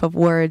Secret Life of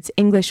Words,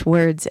 English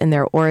Words and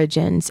Their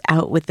Origins,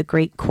 out with the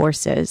great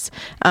courses.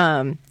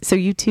 So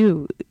you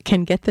too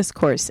can get this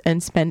course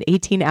and spend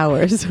 18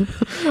 hours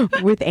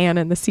with Ann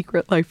and The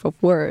Secret Life of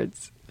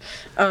Words.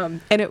 And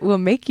it will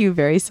make you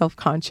very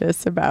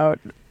self-conscious about...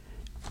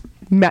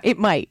 It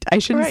might. I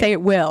shouldn't say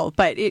it will,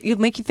 but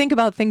it'll make you think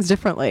about things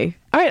differently.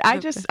 All right.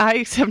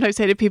 I sometimes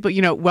say to people,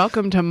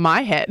 welcome to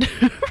my head,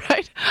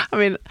 right? I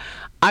mean,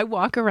 I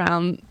walk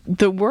around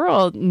the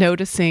world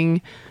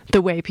noticing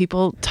the way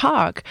people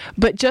talk,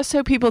 but just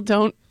so people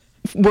don't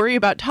worry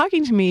about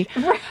talking to me,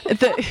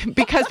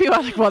 because people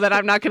are like, well, then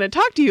I'm not going to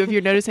talk to you if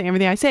you're noticing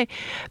everything I say.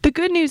 The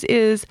good news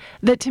is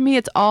that to me,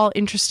 it's all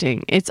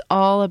interesting. It's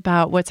all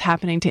about what's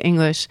happening to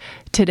English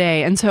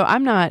today. And so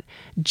I'm not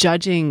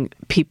judging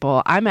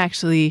people. I'm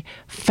actually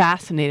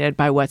fascinated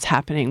by what's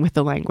happening with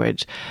the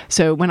language.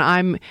 So when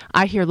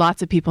I hear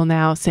lots of people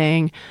now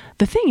saying,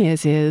 the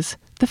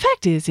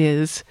fact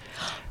is,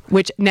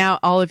 which now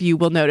all of you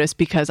will notice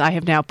because I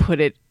have now put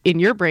it in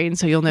your brain,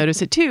 so you'll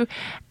notice it too.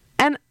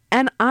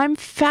 And I'm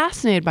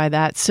fascinated by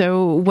that.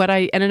 So what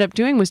I ended up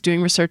doing was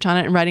doing research on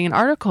it and writing an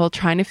article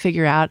trying to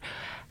figure out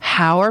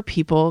how are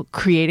people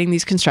creating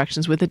these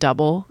constructions with a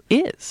double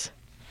is.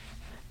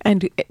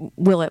 And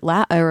will it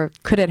or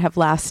could it have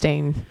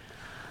lasting?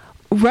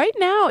 Right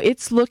now,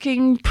 it's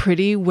looking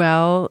pretty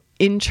well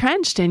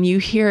entrenched, and you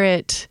hear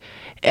it.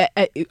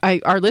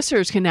 Our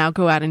listeners can now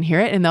go out and hear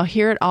it, and they'll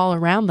hear it all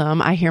around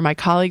them. I hear my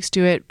colleagues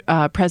do it.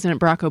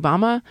 President Barack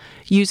Obama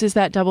uses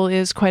that double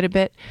is quite a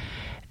bit.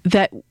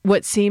 That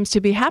what seems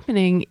to be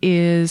happening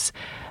is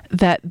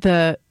that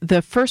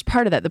the first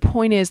part of that, the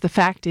point is, the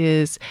fact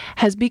is,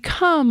 has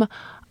become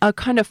a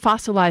kind of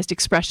fossilized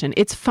expression.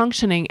 It's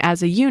functioning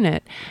as a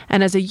unit.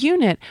 And as a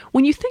unit,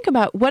 when you think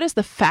about what does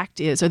the fact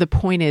is or the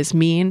point is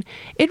mean,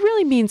 it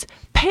really means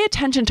pay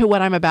attention to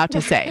what I'm about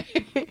to say.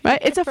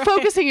 Right? It's a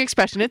focusing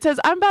expression. It says,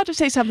 I'm about to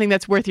say something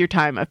that's worth your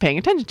time of paying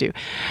attention to.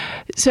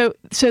 So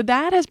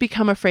that has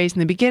become a phrase in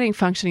the beginning,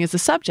 functioning as the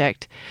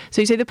subject.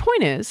 So you say the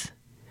point is,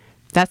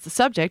 that's the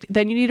subject,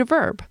 then you need a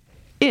verb.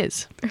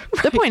 Is.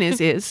 The point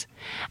is.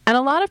 And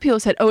a lot of people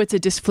said, oh, it's a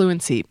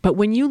disfluency. But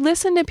when you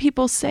listen to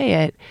people say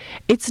it,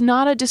 it's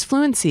not a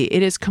disfluency.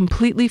 It is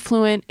completely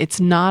fluent. It's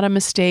not a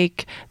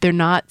mistake. They're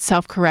not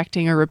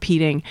self-correcting or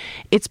repeating.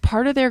 It's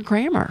part of their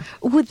grammar.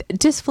 With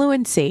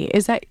disfluency,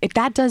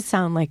 that does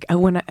sound like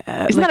isn't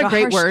that a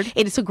great word?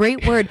 It's a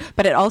great word,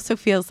 but it also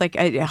feels like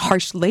a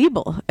harsh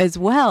label as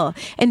well.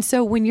 And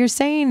so when you're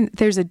saying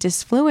there's a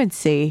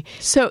disfluency,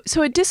 so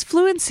a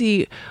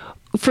disfluency.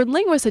 For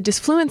linguists, a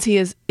disfluency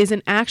is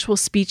an actual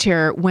speech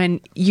error when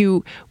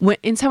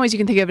in some ways you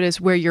can think of it as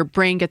where your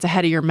brain gets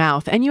ahead of your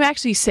mouth and you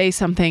actually say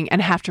something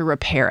and have to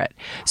repair it.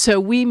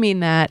 So we mean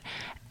that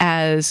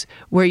as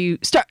where you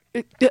start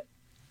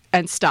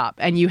and stop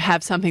and you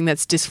have something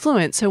that's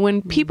disfluent. So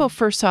when people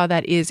first saw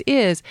that is,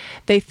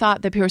 they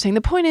thought that people were saying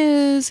the point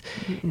is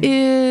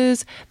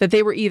that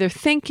they were either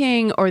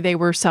thinking or they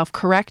were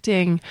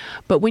self-correcting.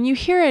 But when you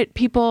hear it,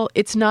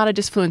 it's not a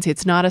disfluency.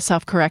 It's not a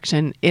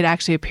self-correction. It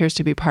actually appears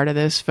to be part of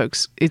this,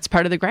 folks. It's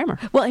part of the grammar.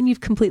 Well, and you've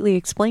completely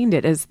explained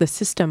it as the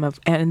system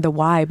and the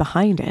why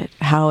behind it,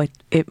 how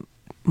it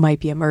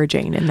might be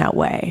emerging in that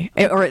way.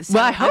 I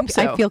hope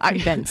so. I feel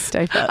convinced.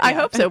 I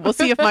hope so. We'll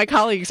see if my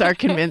colleagues are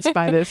convinced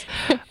by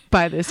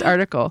this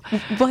article.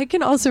 Well, I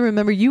can also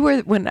remember you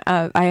were when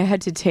I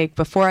had to take,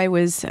 before I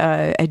was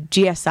at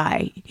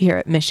GSI here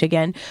at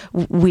Michigan,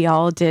 we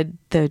all did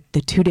the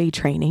 2-day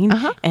training.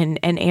 Uh-huh.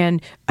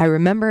 And I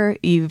remember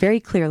you very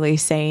clearly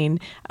saying,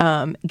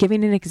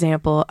 giving an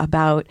example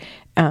about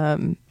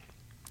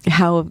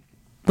how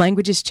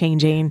language is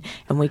changing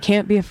and we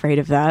can't be afraid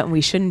of that, and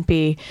we shouldn't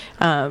be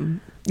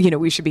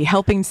we should be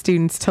helping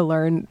students to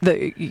learn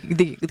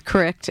the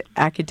correct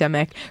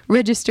academic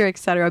register, et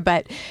cetera.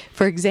 But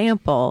for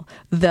example,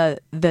 the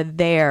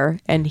there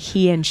and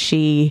he and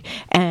she,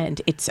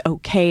 and it's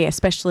okay,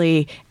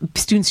 especially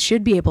students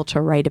should be able to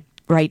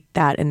write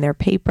that in their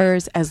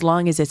papers as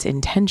long as it's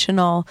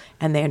intentional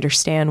and they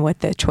understand what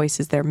the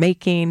choices they're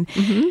making.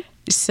 Mm-hmm.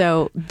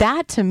 So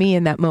that, to me,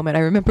 in that moment, I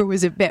remember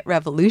was a bit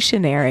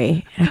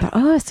revolutionary. And I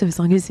thought, so as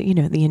long as, the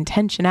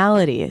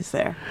intentionality is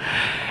there.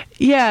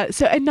 Yeah.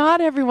 So, and not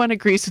everyone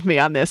agrees with me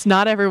on this.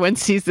 Not everyone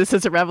sees this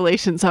as a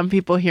revelation. Some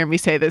people hear me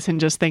say this and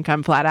just think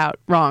I'm flat out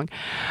wrong.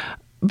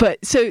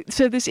 But so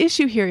this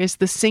issue here is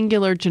the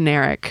singular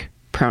generic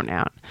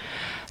pronoun.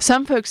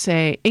 Some folks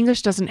say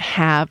English doesn't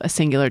have a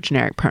singular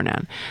generic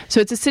pronoun. So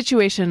it's a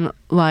situation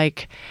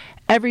like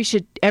every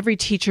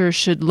teacher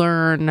should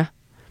learn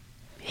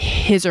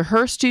his or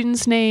her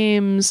students'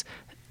 names,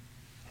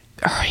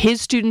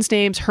 his students'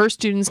 names, her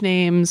students'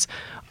 names,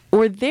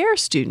 or their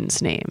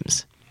students'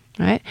 names,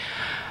 right?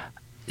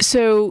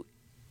 So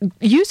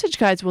usage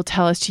guides will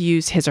tell us to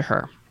use his or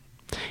her.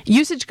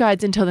 Usage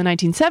guides until the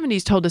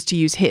 1970s told us to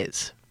use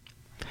his.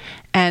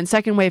 And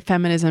second wave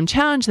feminism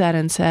challenged that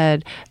and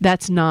said,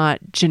 that's not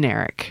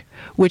generic,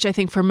 which I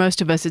think for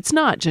most of us, it's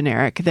not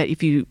generic, that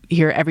if you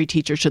hear every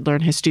teacher should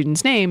learn his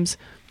students' names,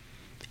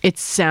 it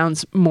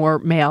sounds more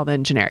male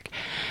than generic.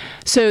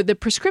 So the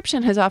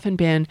prescription has often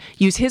been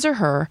use his or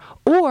her,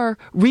 or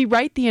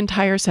rewrite the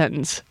entire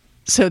sentence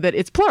so that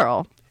it's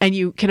plural and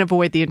you can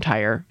avoid the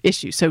entire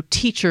issue. So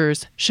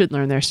teachers should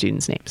learn their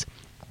students' names.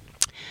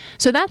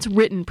 So that's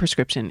written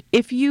prescription.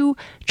 If you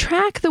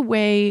track the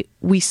way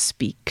we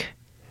speak,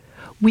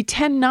 we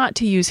tend not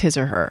to use his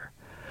or her.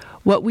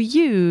 What we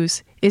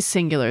use is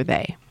singular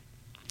they.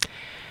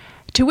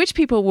 To which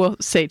people will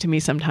say to me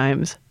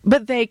sometimes,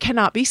 but they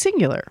cannot be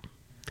singular.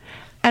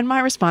 And my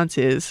response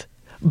is,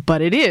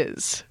 but it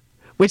is,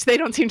 which they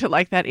don't seem to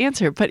like that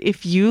answer. But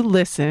if you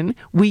listen,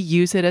 we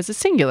use it as a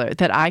singular,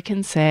 that I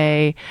can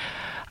say,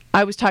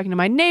 I was talking to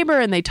my neighbor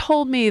and they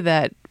told me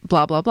that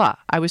blah, blah, blah.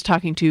 I was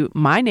talking to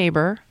my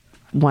neighbor,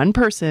 one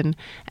person,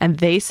 and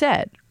they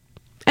said,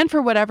 and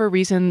for whatever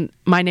reason,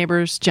 my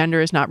neighbor's gender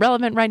is not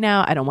relevant right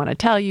now. I don't want to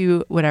tell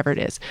you, whatever it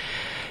is.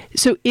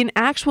 So in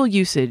actual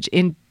usage,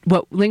 in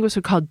what linguists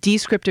would call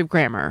descriptive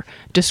grammar,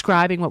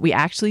 describing what we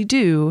actually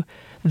do,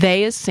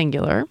 they is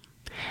singular,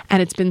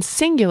 and it's been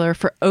singular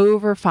for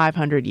over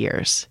 500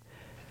 years.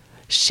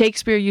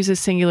 Shakespeare uses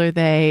singular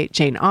they.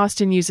 Jane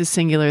Austen uses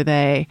singular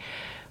they.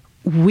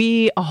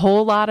 We, a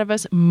whole lot of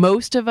us,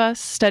 most of us,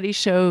 studies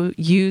show,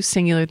 use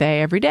singular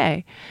they every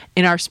day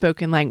in our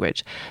spoken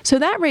language. So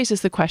that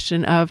raises the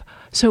question of,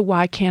 so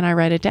why can't I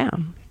write it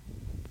down?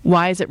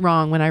 Why is it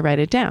wrong when I write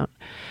it down?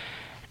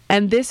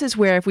 And this is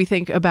where, if we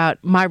think about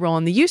my role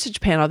in the usage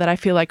panel, that I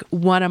feel like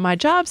one of my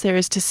jobs there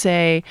is to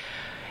say,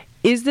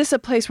 is this a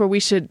place where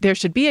there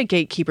should be a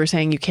gatekeeper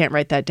saying you can't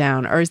write that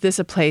down? Or is this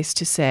a place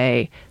to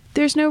say,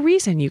 there's no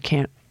reason you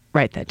can't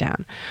write that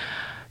down?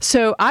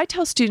 So I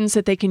tell students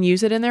that they can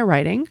use it in their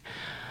writing,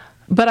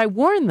 but I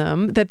warn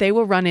them that they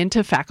will run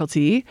into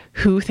faculty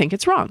who think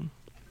it's wrong.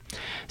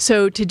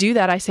 So to do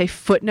that, I say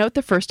footnote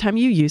the first time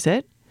you use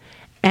it,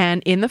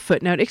 and in the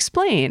footnote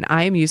explain,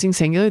 I am using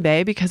singular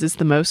they because it's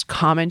the most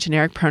common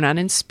generic pronoun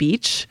in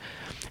speech.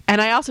 And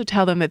I also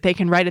tell them that they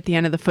can write at the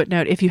end of the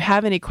footnote, if you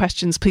have any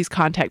questions, please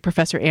contact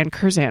Professor Ann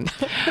Curzan,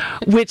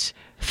 which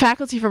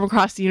faculty from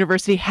across the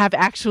university have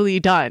actually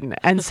done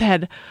and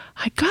said,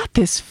 I got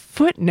this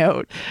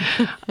footnote.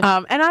 And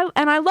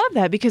I love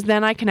that, because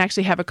then I can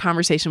actually have a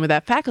conversation with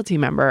that faculty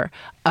member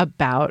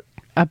about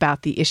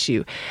the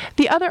issue.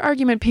 The other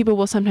argument people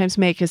will sometimes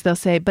make is they'll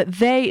say, but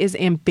they is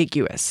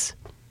ambiguous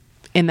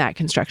in that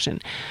construction.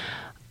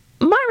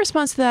 My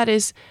response to that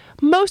is,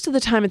 most of the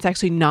time it's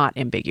actually not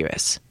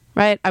ambiguous.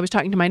 Right? I was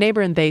talking to my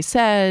neighbor and they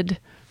said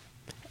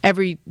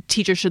every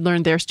teacher should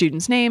learn their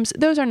students' names.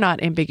 Those are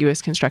not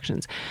ambiguous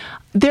constructions.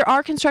 There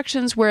are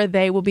constructions where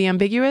they will be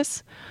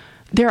ambiguous.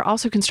 There are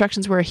also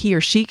constructions where he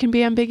or she can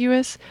be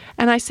ambiguous.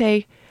 And I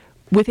say,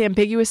 with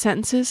ambiguous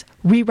sentences,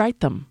 rewrite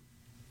them.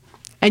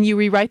 And you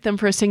rewrite them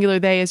for a singular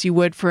they as you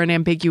would for an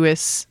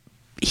ambiguous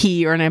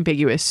he or an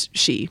ambiguous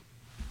she.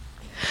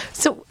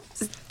 So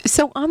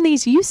on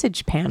these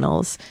usage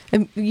panels,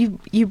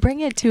 you bring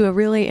it to a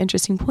really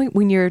interesting point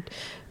when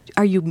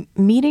are you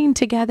meeting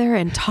together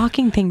and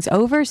talking things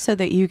over so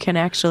that you can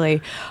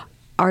actually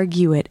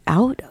argue it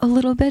out a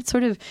little bit?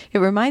 Sort of, it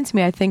reminds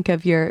me, I think,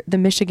 of the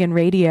Michigan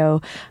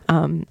radio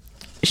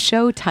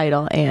show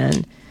title,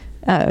 and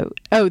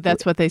oh,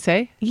 that's what they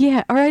say?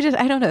 Yeah, or I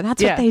don't know.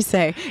 That's what they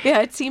say.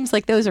 Yeah, it seems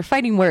like those are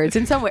fighting words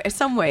in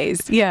some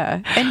ways.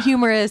 Yeah, and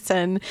humorous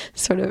and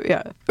sort of,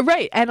 yeah.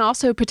 Right, and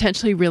also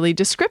potentially really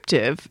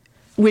descriptive,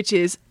 which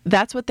is,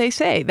 that's what they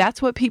say. That's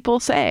what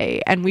people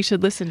say, and we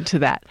should listen to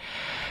that.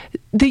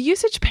 The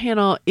usage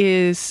panel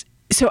is,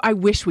 so I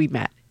wish we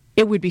met.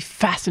 It would be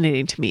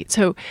fascinating to meet.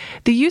 So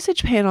the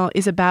usage panel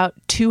is about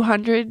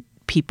 200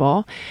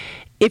 people.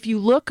 If you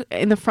look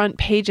in the front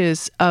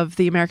pages of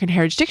the American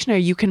Heritage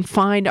Dictionary, you can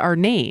find our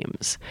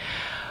names.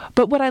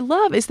 But what I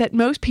love is that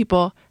most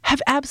people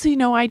have absolutely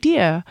no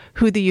idea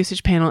who the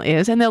usage panel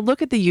is, and they'll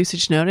look at the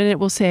usage note and it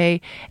will say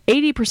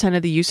 80%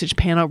 of the usage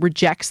panel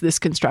rejects this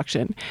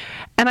construction.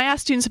 And I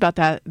ask students about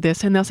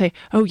this, and they'll say,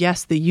 oh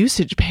yes, the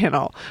usage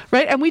panel,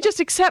 right? And we just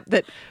accept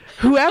that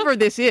whoever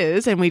this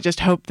is, and we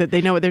just hope that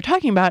they know what they're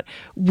talking about,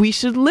 we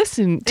should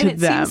listen to them.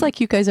 And it seems like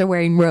you guys are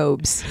wearing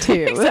robes, too.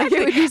 Exactly. Like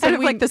it would be sort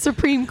of like the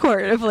Supreme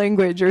Court of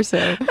language or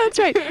so. That's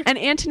right. And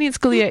Antonin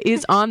Scalia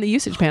is on the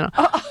usage panel.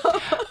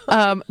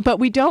 But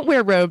we don't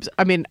wear robes.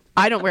 I mean,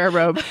 I don't wear a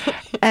robe.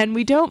 And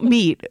we don't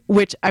meet,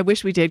 which I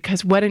wish we did,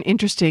 because what an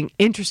interesting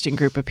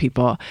group of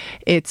people.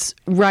 It's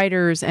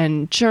writers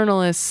and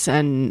journalists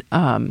and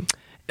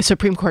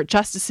Supreme Court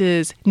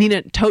justices.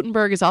 Nina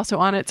Totenberg is also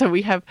on it. So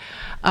we have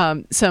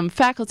some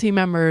faculty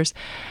members.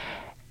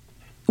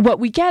 What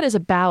we get is a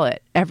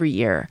ballot every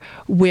year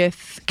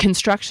with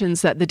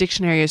constructions that the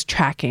dictionary is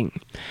tracking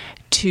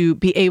to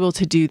be able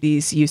to do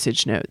these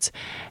usage notes.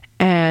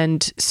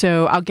 And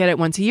so I'll get it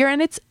once a year,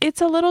 and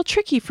it's a little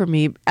tricky for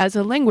me as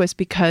a linguist,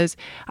 because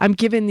I'm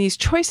given these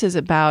choices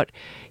about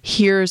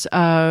here's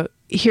a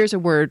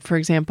word, for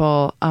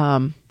example,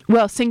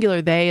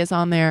 singular they is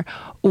on there,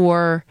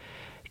 or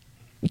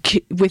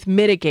with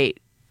mitigate.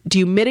 Do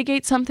you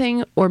mitigate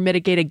something or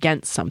mitigate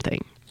against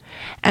something?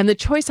 And the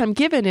choice I'm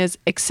given is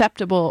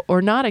acceptable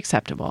or not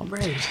acceptable.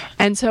 Right.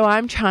 And so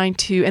I'm trying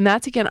to, and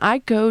that's again,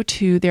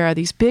 there are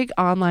these big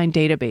online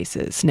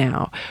databases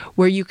now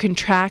where you can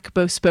track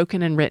both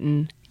spoken and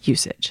written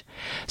usage.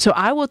 So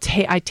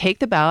I take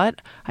the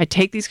ballot, I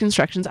take these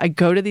constructions, I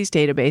go to these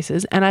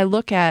databases, and I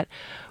look at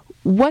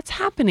what's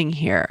happening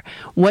here.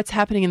 What's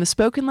happening in the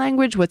spoken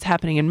language, what's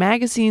happening in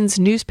magazines,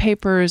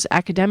 newspapers,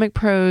 academic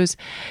prose,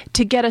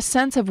 to get a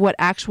sense of what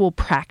actual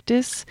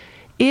practice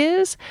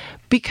is,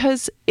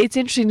 because it's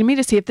interesting to me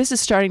to see if this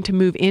is starting to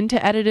move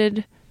into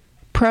edited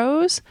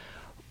prose.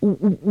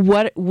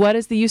 What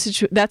is the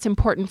usage that's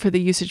important for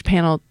the usage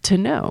panel to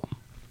know?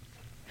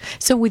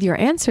 So with your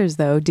answers,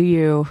 though, do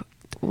you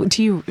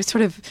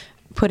sort of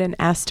put an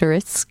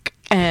asterisk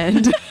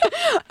and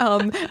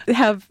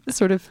have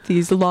sort of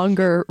these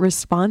longer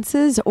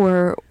responses,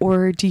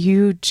 or do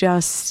you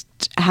just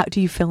how do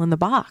you fill in the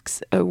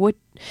box? What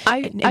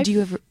do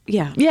you ever?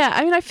 Yeah.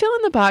 I mean, I fill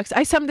in the box.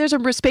 There's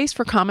a space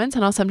for comments,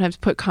 and I'll sometimes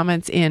put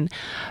comments in.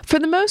 For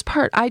the most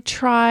part, I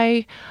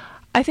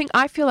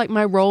feel like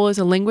my role as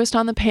a linguist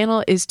on the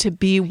panel is to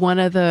be one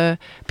of the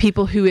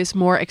people who is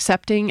more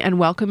accepting and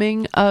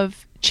welcoming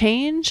of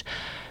change,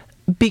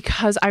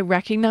 because I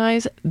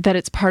recognize that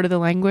it's part of the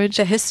language.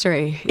 The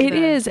history. It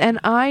is. And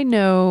I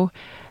know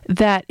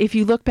that if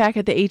you look back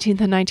at the 18th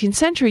and 19th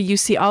century, you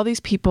see all these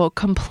people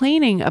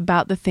complaining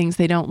about the things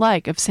they don't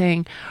like, of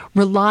saying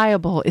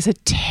reliable is a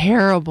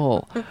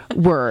terrible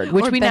word,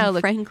 which or we Ben now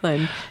look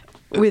Franklin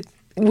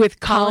with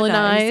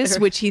colonize,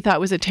 which he thought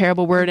was a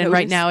terrible word, and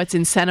right now it's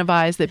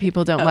incentivized that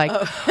people don't like.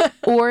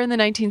 Or in the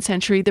 19th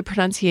century, the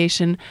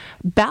pronunciation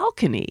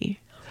balcony,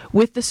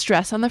 with the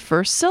stress on the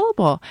first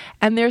syllable.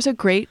 And there's a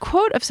great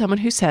quote of someone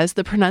who says,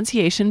 the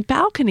pronunciation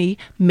balcony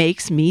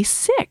makes me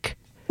sick.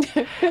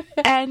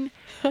 And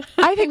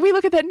I think we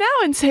look at that now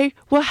and say,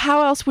 well,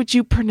 how else would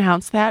you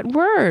pronounce that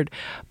word?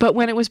 But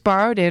when it was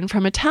borrowed in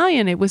from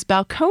Italian, it was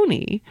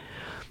balcony.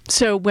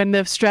 So when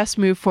the stress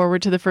moved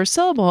forward to the first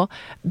syllable,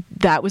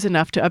 that was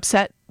enough to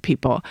upset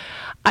people.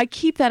 I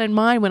keep that in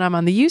mind when I'm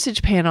on the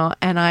usage panel,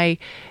 and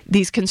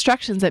these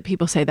constructions that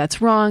people say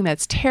that's wrong,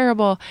 that's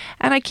terrible.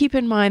 And I keep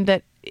in mind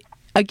that,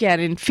 again,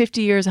 in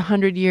 50 years,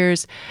 100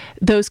 years,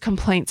 those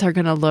complaints are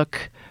going to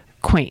look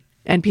quaint,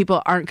 and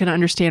people aren't going to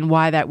understand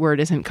why that word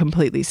isn't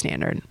completely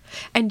standard.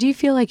 And do you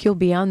feel like you'll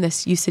be on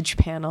this usage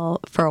panel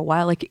for a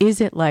while? Like,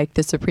 is it like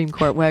the Supreme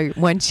Court, where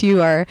once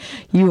you are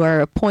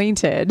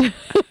appointed,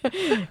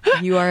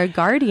 you are a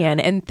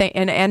guardian and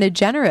a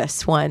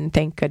generous one,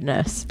 thank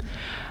goodness?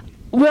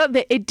 Well,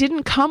 it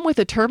didn't come with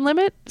a term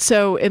limit,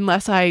 so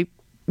unless I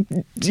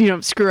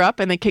screw up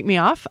and they kick me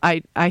off,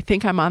 I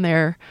think I'm on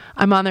there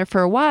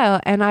for a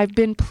while. And I've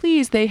been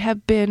pleased. They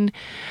have been,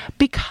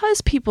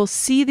 because people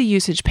see the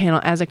usage panel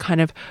as a kind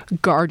of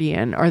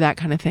guardian or that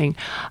kind of thing.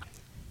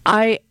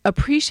 I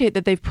appreciate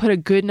that they've put a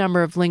good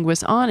number of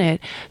linguists on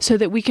it so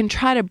that we can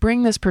try to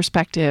bring this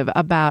perspective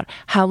about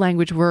how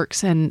language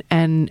works and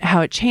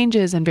how it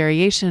changes and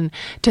variation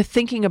to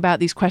thinking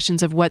about these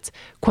questions of what's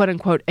quote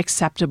unquote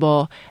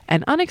acceptable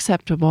and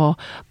unacceptable,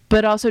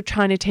 but also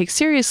trying to take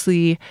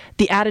seriously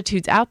the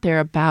attitudes out there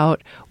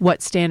about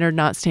what's standard,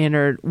 not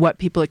standard, what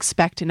people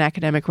expect in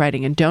academic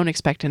writing and don't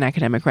expect in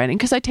academic writing,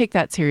 because I take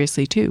that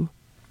seriously too.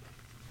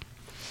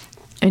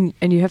 And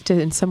you have to,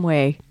 in some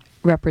way,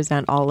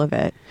 represent all of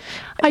it.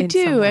 I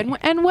do.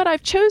 And what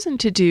I've chosen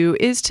to do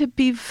is to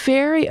be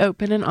very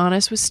open and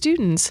honest with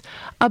students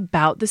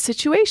about the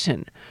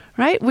situation,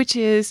 right? Which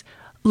is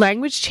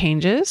language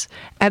changes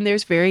and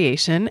there's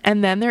variation,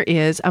 and then there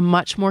is a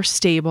much more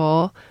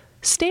stable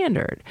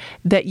standard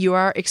that you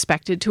are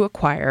expected to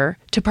acquire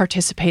to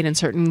participate in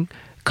certain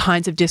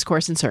kinds of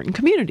discourse in certain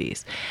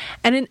communities.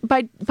 And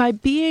by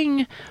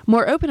being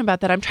more open about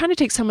that, I'm trying to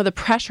take some of the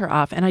pressure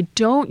off, and I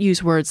don't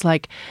use words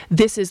like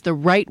this is the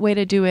right way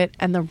to do it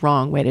and the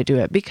wrong way to do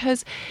it,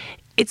 because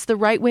it's the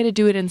right way to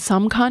do it in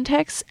some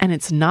contexts, and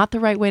it's not the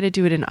right way to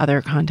do it in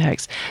other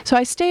contexts. So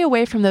I stay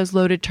away from those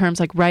loaded terms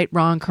like right,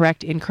 wrong,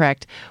 correct,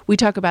 incorrect. We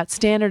talk about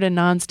standard and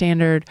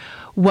non-standard,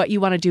 what you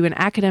want to do in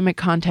academic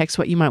contexts,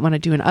 what you might want to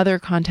do in other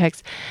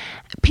contexts.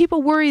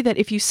 People worry that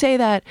if you say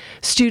that,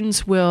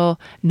 students will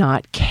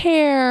not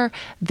care.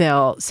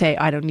 They'll say,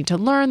 I don't need to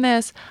learn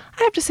this.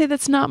 I have to say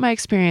that's not my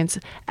experience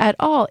at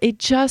all. It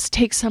just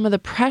takes some of the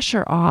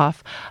pressure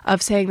off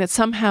of saying that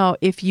somehow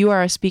if you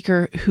are a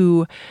speaker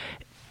who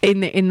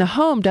in the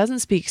home doesn't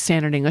speak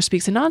standard English,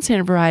 speaks a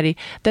non-standard variety,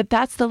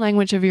 that's the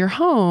language of your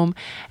home,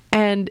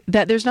 and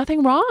that there's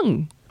nothing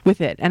wrong with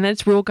it, and that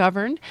it's rule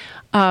governed,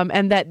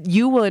 and that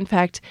you will in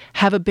fact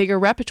have a bigger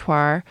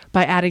repertoire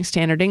by adding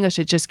standard English.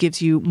 It just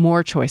gives you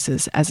more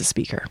choices as a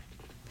speaker.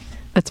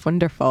 That's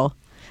wonderful.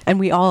 And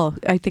we all,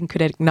 I think,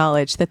 could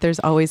acknowledge that there's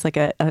always like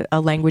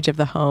a language of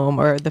the home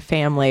or the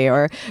family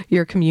or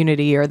your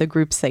community or the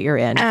groups that you're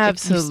in.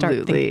 Absolutely. If you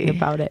start thinking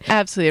about it.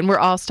 Absolutely. And we're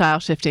all style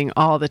shifting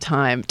all the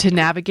time to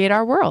navigate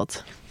our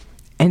world.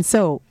 And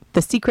so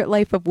The Secret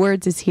Life of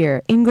Words is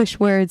here. English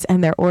words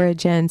and their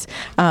origins.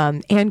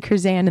 Anne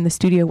Curzan in the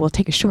studio. We'll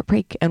take a short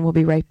break and we'll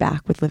be right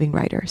back with Living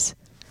Writers.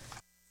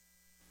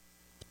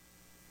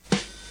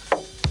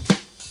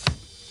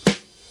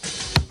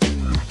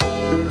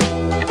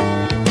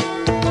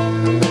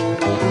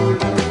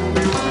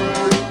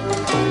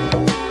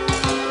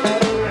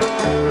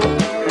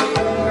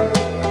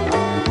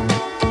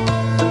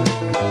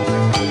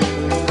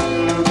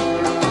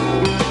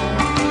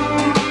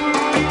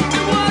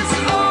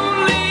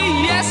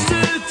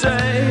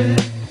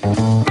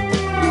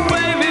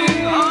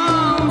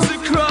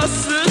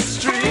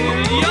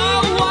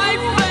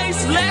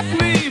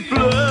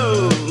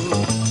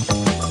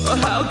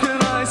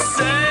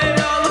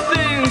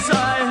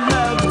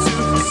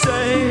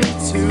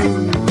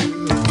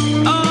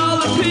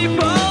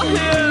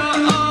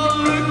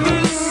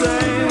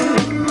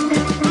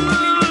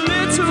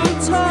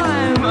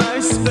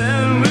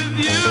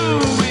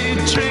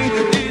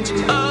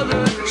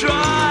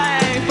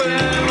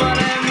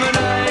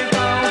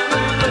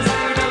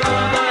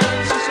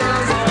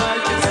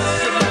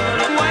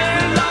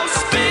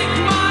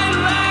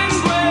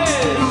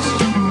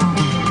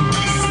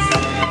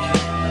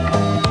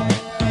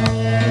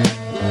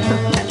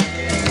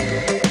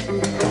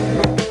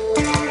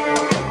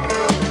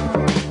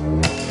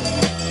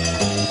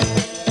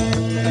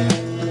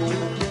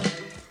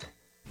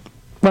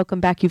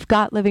 Welcome back. You've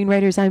got Living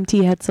Writers. I'm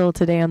T. Hetzel.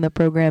 Today on the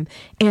program,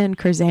 Anne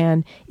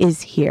Curzan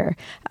is here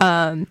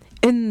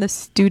in the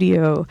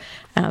studio.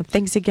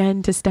 Thanks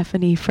again to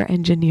Stephanie for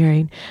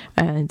engineering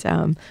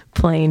and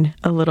playing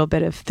a little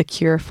bit of The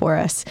Cure for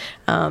us.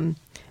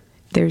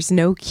 There's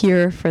no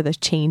cure for the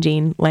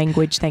changing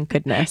language, thank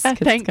goodness.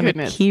 Thank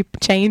goodness. Keep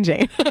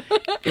changing.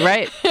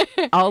 Right.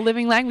 All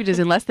living languages,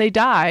 unless they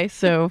die.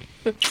 So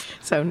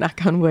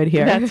knock on wood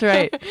here. That's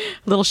right. A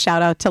little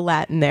shout out to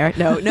Latin there.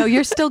 No,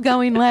 you're still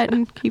going,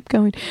 Latin. Keep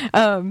going.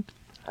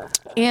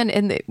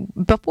 And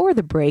before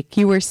the break,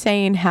 you were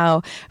saying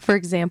how, for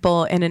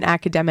example, in an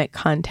academic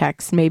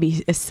context,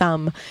 maybe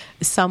some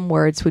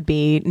words would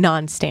be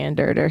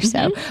non-standard or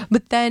so. Mm-hmm.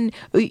 But then,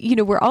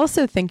 we're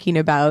also thinking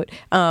about,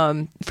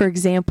 for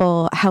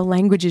example, how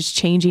language is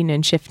changing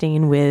and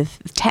shifting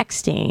with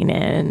texting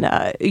and,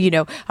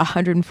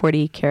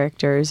 140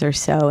 characters or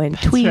so and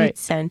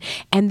tweets. Right.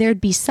 And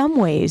there'd be some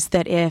ways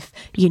that if,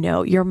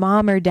 your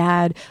mom or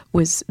dad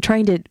was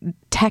trying to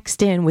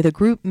text in with a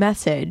group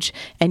message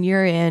and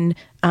you're in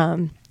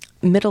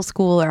middle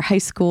school or high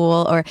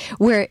school or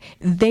where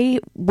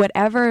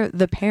whatever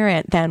the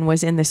parent then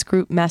was in this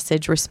group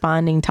message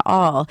responding to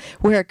all,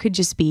 where it could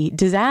just be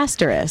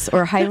disastrous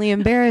or highly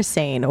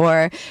embarrassing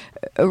or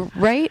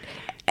right?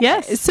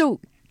 Yes. So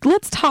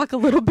let's talk a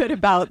little bit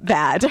about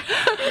that.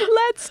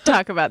 Let's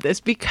talk about this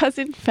because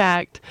in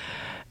fact,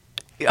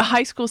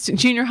 high school,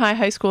 junior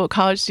high school,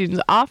 college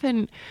students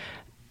often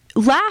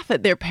laugh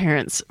at their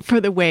parents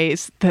for the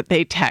ways that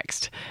they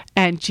text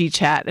and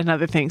GChat and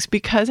other things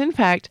because, in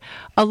fact,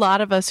 a lot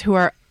of us who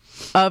are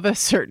of a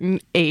certain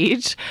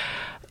age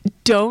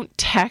don't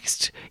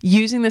text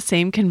using the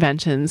same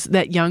conventions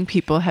that young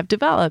people have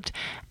developed.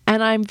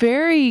 And I'm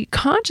very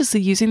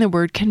consciously using the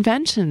word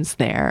conventions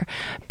there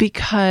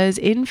because,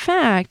 in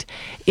fact,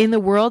 in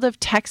the world of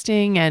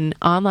texting and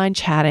online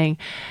chatting,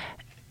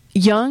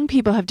 young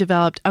people have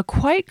developed a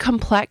quite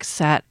complex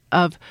set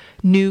of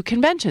new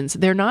conventions.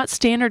 They're not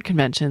standard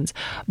conventions,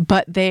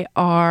 but they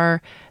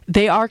are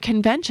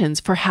conventions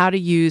for how to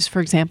use,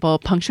 for example,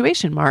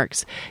 punctuation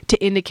marks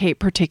to indicate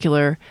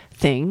particular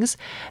things.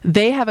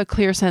 They have a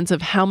clear sense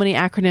of how many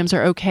acronyms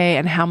are okay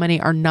and how many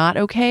are not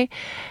okay.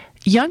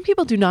 Young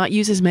people do not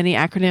use as many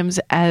acronyms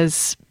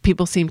as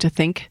people seem to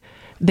think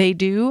they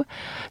do.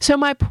 So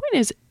my point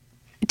is,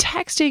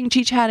 texting,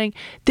 GChatting,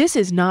 this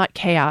is not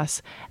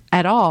chaos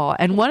at all.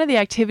 And one of the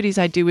activities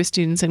I do with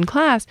students in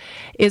class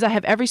is I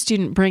have every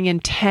student bring in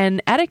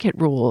 10 etiquette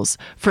rules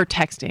for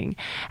texting.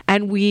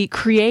 And we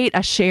create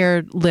a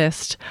shared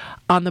list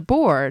on the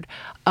board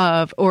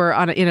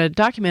in a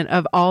document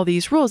of all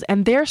these rules.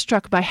 And they're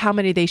struck by how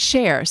many they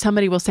share.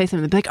 Somebody will say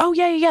something like, oh,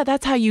 yeah,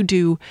 that's how you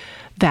do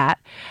that.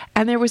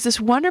 And there was this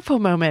wonderful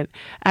moment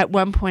at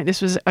one point,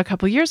 this was a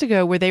couple years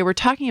ago, where they were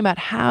talking about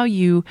how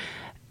you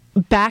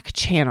back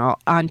channel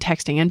on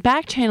texting. And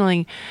back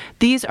channeling,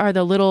 these are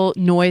the little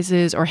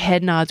noises or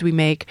head nods we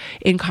make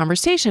in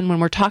conversation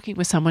when we're talking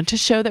with someone to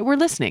show that we're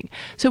listening.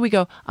 So we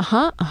go,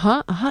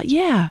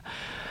 yeah.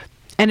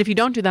 And if you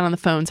don't do that on the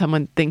phone,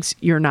 someone thinks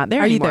you're not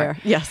there anymore. Are you there?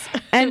 Yes.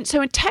 And so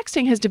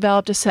texting has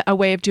developed a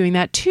way of doing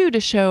that too, to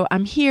show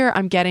I'm here,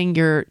 I'm getting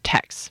your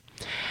texts.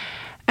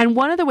 And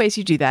one of the ways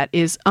you do that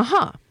is,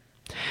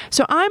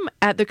 So I'm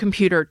at the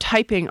computer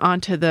typing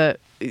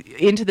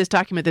into this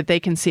document that they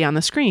can see on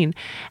the screen.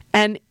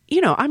 And,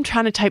 I'm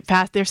trying to type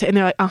fast. And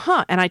they're like,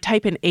 and I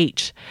type in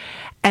H.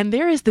 And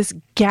there is this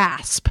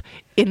gasp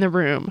in the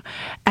room.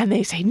 And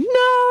they say,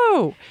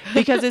 no,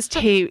 because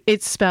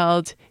it's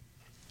spelled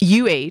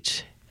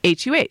UH,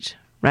 HUH,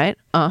 right?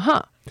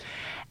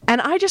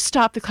 And I just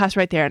stopped the class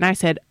right there. And I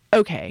said,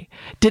 okay,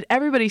 did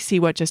everybody see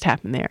what just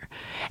happened there?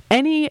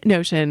 Any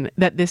notion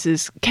that this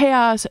is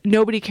chaos,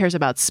 nobody cares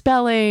about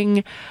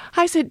spelling.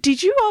 I said,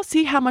 did you all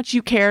see how much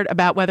you cared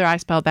about whether I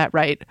spelled that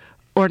right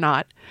or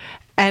not?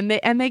 And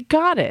they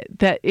got it,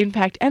 that in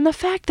fact, and the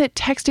fact that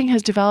texting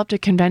has developed a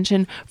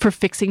convention for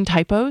fixing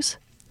typos,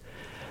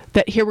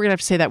 that here we're going to have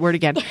to say that word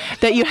again,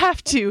 that you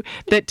have to,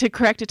 that to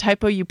correct a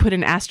typo, you put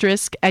an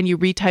asterisk and you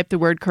retype the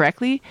word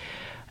correctly.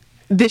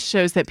 This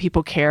shows that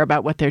people care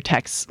about what their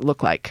texts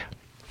look like.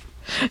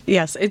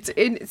 Yes,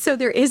 so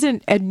there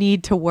isn't a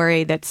need to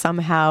worry that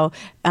somehow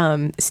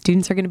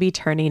students are going to be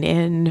turning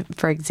in,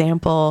 for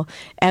example,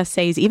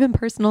 essays, even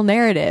personal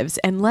narratives,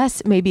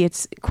 unless maybe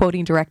it's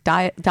quoting direct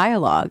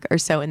dialogue or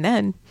so, and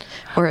then,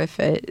 or if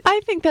it... I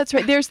think that's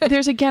right.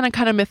 There's again a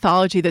kind of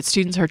mythology that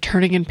students are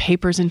turning in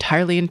papers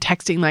entirely in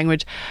texting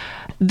language.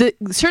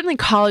 Certainly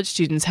college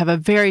students have a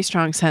very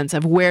strong sense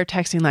of where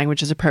texting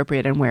language is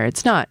appropriate and where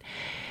it's not.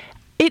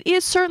 It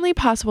is certainly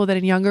possible that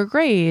in younger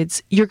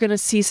grades, you're going to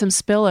see some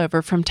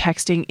spillover from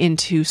texting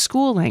into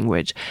school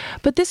language.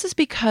 But this is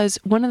because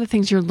one of the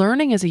things you're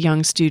learning as a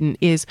young student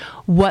is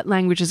what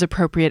language is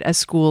appropriate as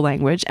school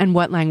language and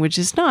what language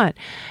is not.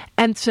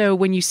 And so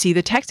when you see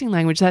the texting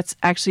language, that's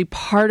actually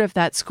part of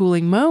that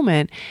schooling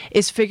moment,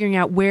 is figuring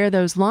out where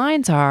those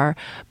lines are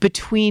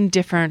between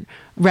different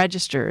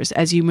registers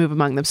as you move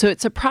among them. So it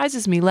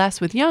surprises me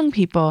less with young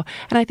people.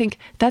 And I think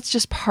that's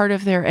just part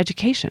of their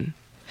education.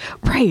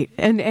 Right.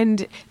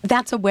 And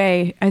that's a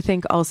way, I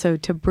think, also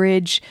to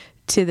bridge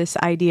to this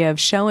idea of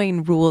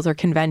showing rules or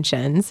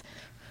conventions,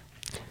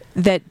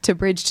 that to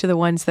bridge to the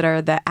ones that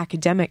are the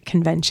academic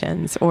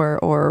conventions or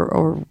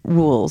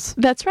rules.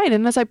 That's right.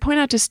 And as I point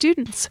out to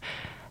students,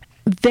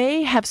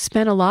 they have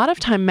spent a lot of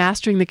time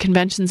mastering the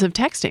conventions of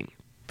texting.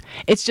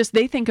 It's just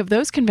they think of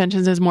those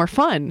conventions as more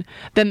fun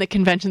than the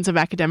conventions of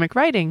academic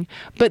writing,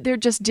 but they're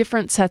just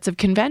different sets of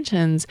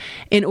conventions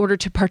in order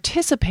to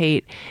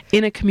participate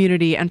in a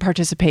community and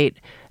participate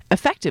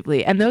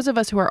effectively. And those of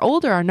us who are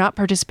older are not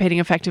participating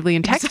effectively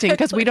in texting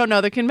because we don't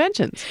know the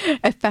conventions.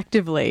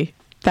 Effectively.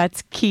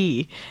 That's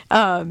key.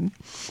 And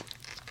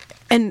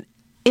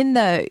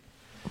I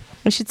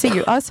should say,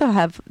 you also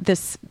have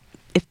this,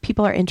 if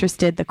people are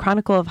interested, the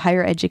Chronicle of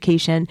Higher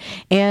Education,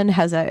 Anne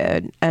has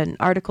an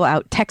article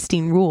out,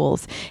 Texting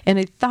Rules. And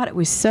I thought it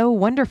was so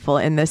wonderful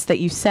in this that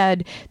you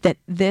said that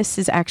this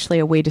is actually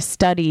a way to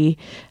study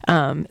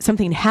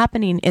something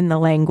happening in the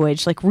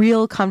language, like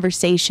real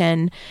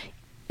conversation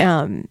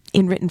in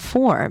written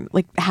form,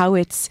 like how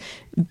it's,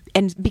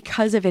 and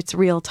because of its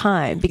real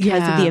time,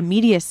 because of the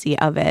immediacy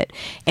of it,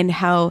 and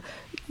how,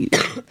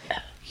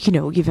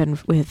 even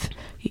with,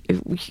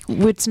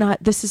 it's not,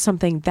 this is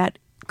something that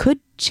could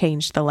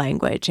change the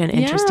language in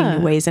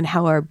interesting ways, and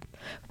how our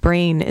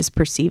brain is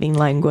perceiving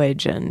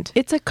language. And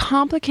it's a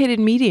complicated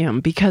medium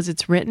because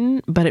it's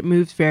written, but it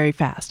moves very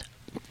fast.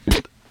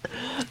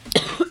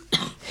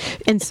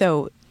 And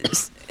so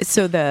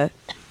the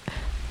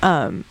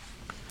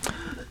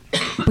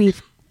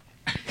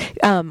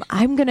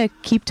I'm gonna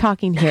keep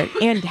talking here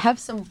and have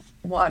some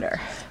water.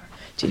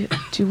 Do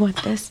you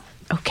want this?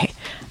 Okay.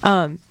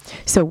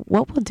 So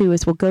what we'll do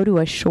is we'll go to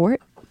a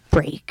short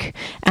break,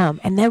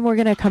 and then we're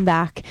going to come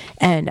back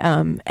and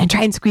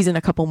try and squeeze in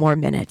a couple more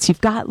minutes.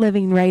 You've got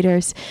Living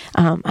Writers.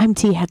 I'm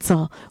T.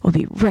 Hetzel. We'll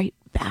be right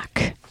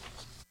back.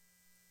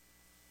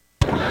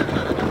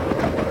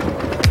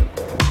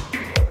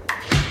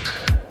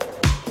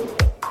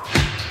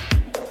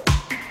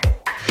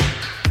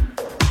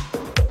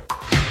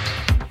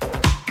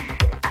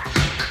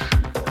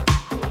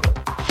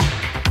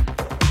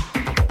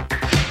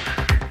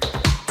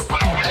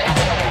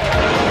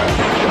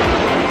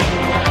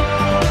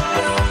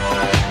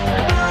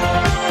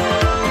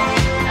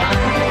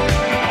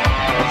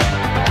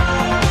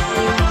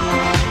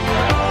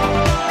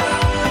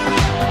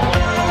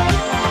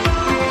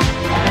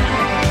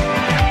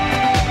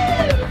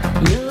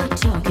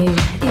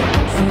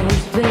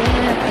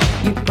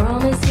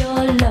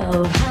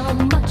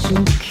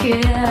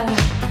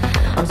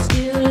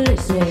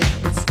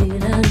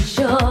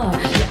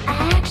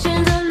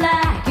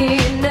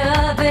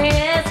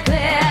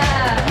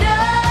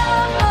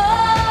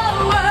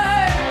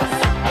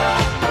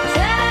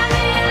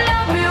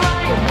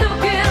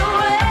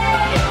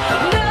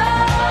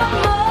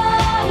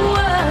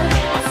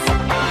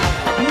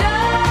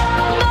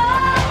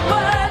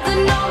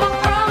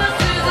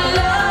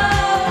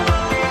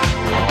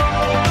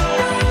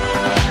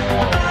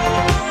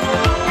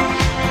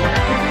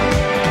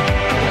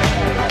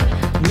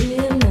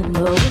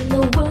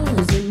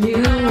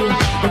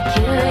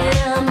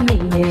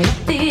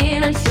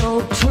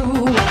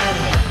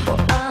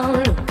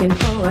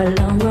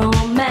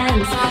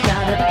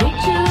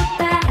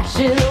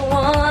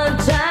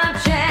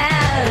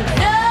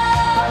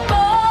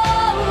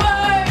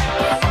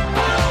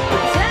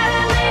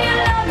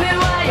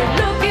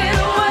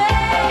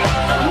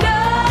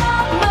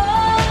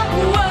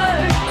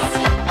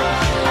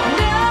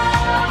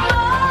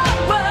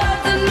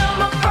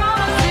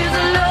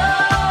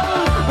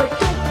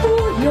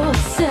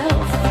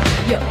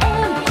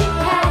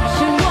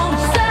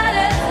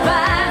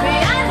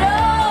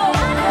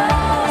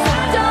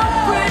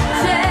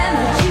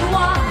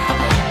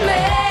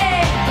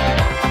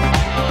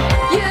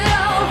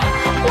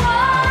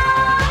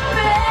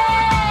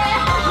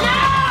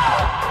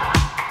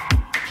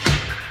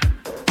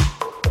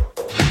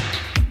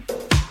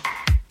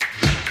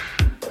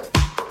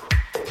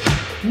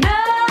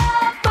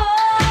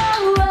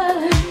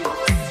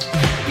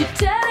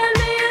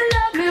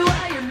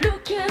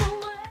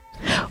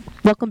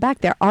 welcome back.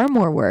 There are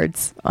more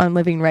words on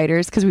Living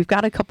Writers because we've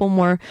got a couple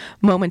more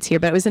moments here,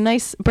 but it was a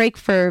nice break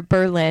for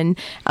Berlin.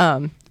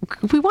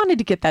 We wanted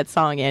to get that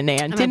song in,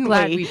 Anne, didn't I'm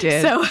glad we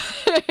did. So,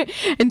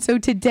 and so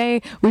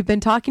today we've been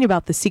talking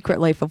about the secret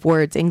life of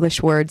words,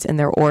 English words and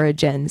their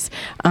origins.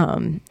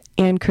 Anne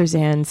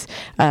Curzan's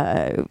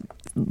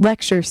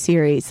lecture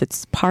series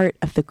that's part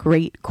of the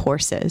Great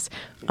Courses.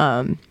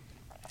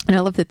 And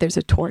I love that there's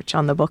a torch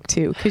on the book,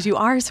 too, because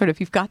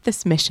you've got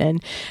this mission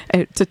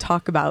to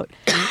talk about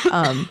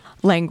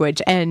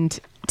language and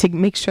to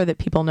make sure that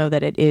people know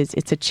that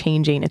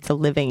it's a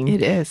living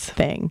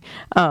thing.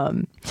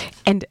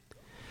 And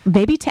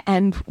maybe to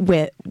end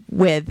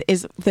with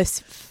is this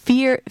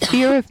fear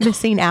of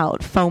missing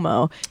out,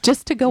 FOMO,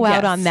 just to go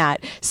out on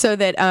that, so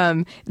that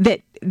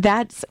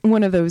that's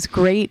one of those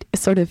great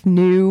sort of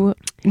new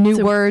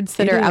words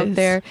that are out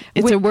there.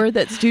 It's a word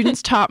that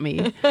students taught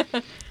me.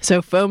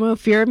 So FOMO,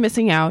 fear of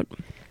missing out.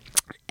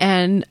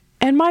 And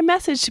my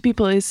message to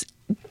people is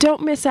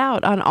don't miss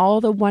out on all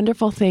the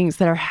wonderful things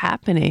that are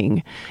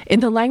happening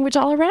in the language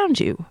all around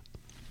you.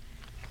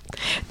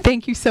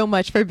 Thank you so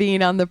much for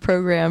being on the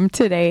program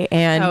today,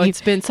 Anne. Oh,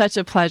 it's been such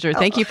a pleasure.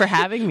 Thank you for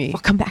having me.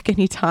 We'll come back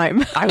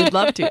anytime. I would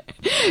love to.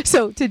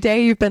 So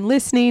today you've been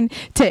listening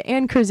to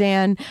Anne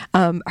Curzan,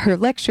 her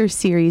lecture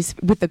series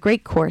with the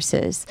Great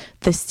Courses,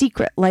 The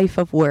Secret Life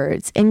of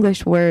Words,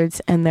 English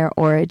Words and Their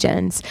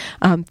Origins.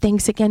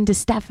 Thanks again to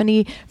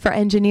Stephanie for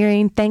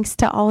engineering. Thanks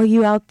to all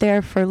you out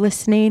there for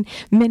listening.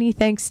 Many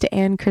thanks to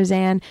Anne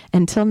Curzan.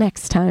 Until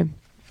next time.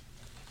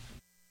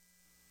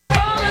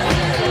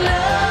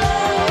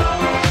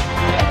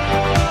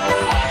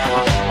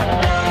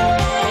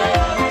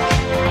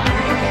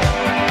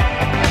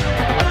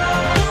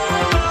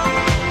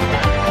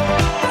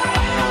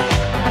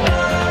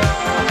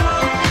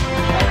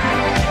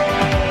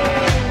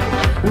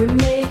 We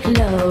make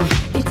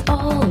love, it's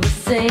all the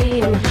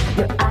same.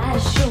 Your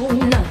eyes show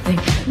nothing,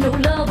 no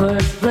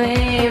lover's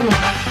flame.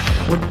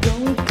 Well,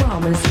 don't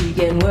promise we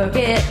can work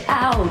it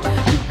out.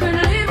 You can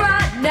leave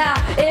right now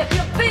if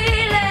you're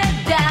feeling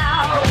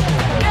down.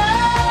 No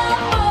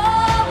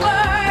more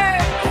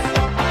words.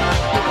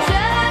 You're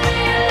telling me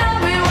you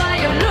love me while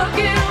you're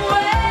looking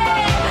away.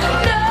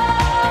 No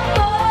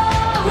more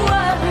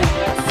words.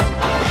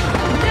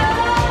 No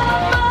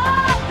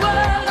more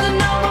words and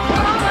no more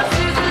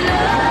promises of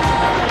love.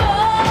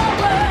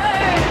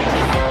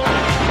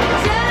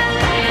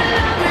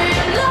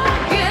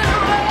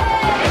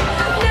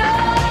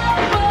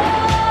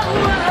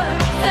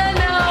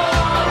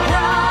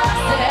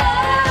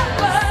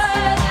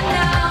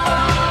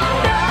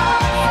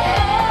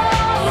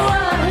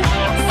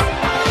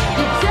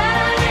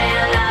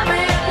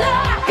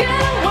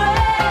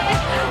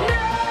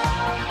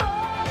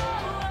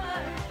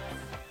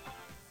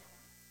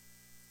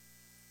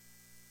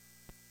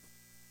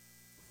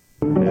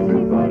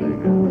 Everybody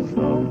got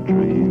some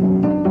dream.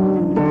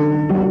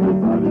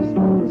 Everybody's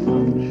on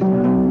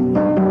sunshine.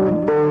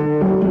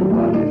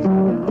 Everybody's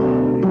on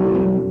holiday.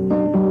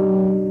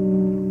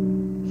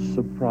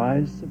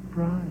 Surprise,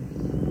 surprise.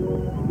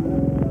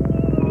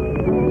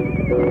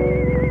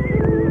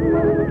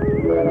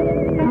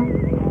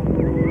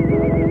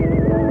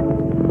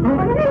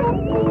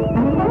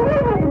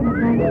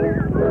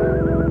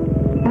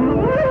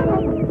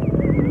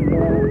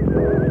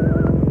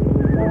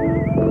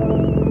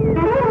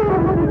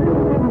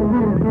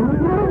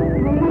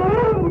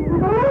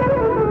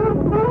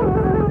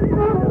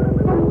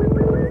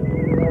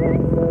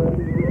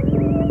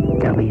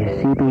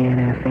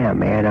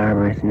 WCBN-FM, Ann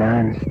Arbor's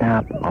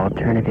non-stop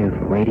alternative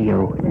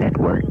radio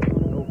network.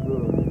 No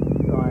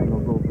good. No, I ain't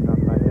gonna go for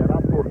nothing like that.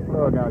 I'll pull the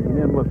plug out, and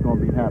then what's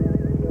gonna be happening?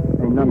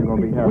 Ain't nothing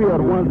gonna be happening. We are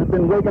the ones that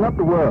been waking up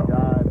the world.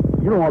 God.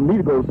 You don't want me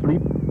to go to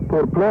sleep.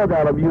 Pull the plug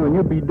out of you, and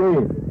you'll be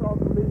dead.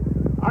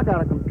 I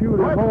got a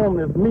computer at home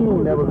that's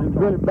mean that was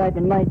invented back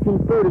in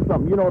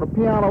 1930-something. You know the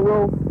piano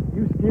roll?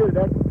 You scared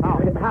of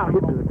that? How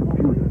hip is it?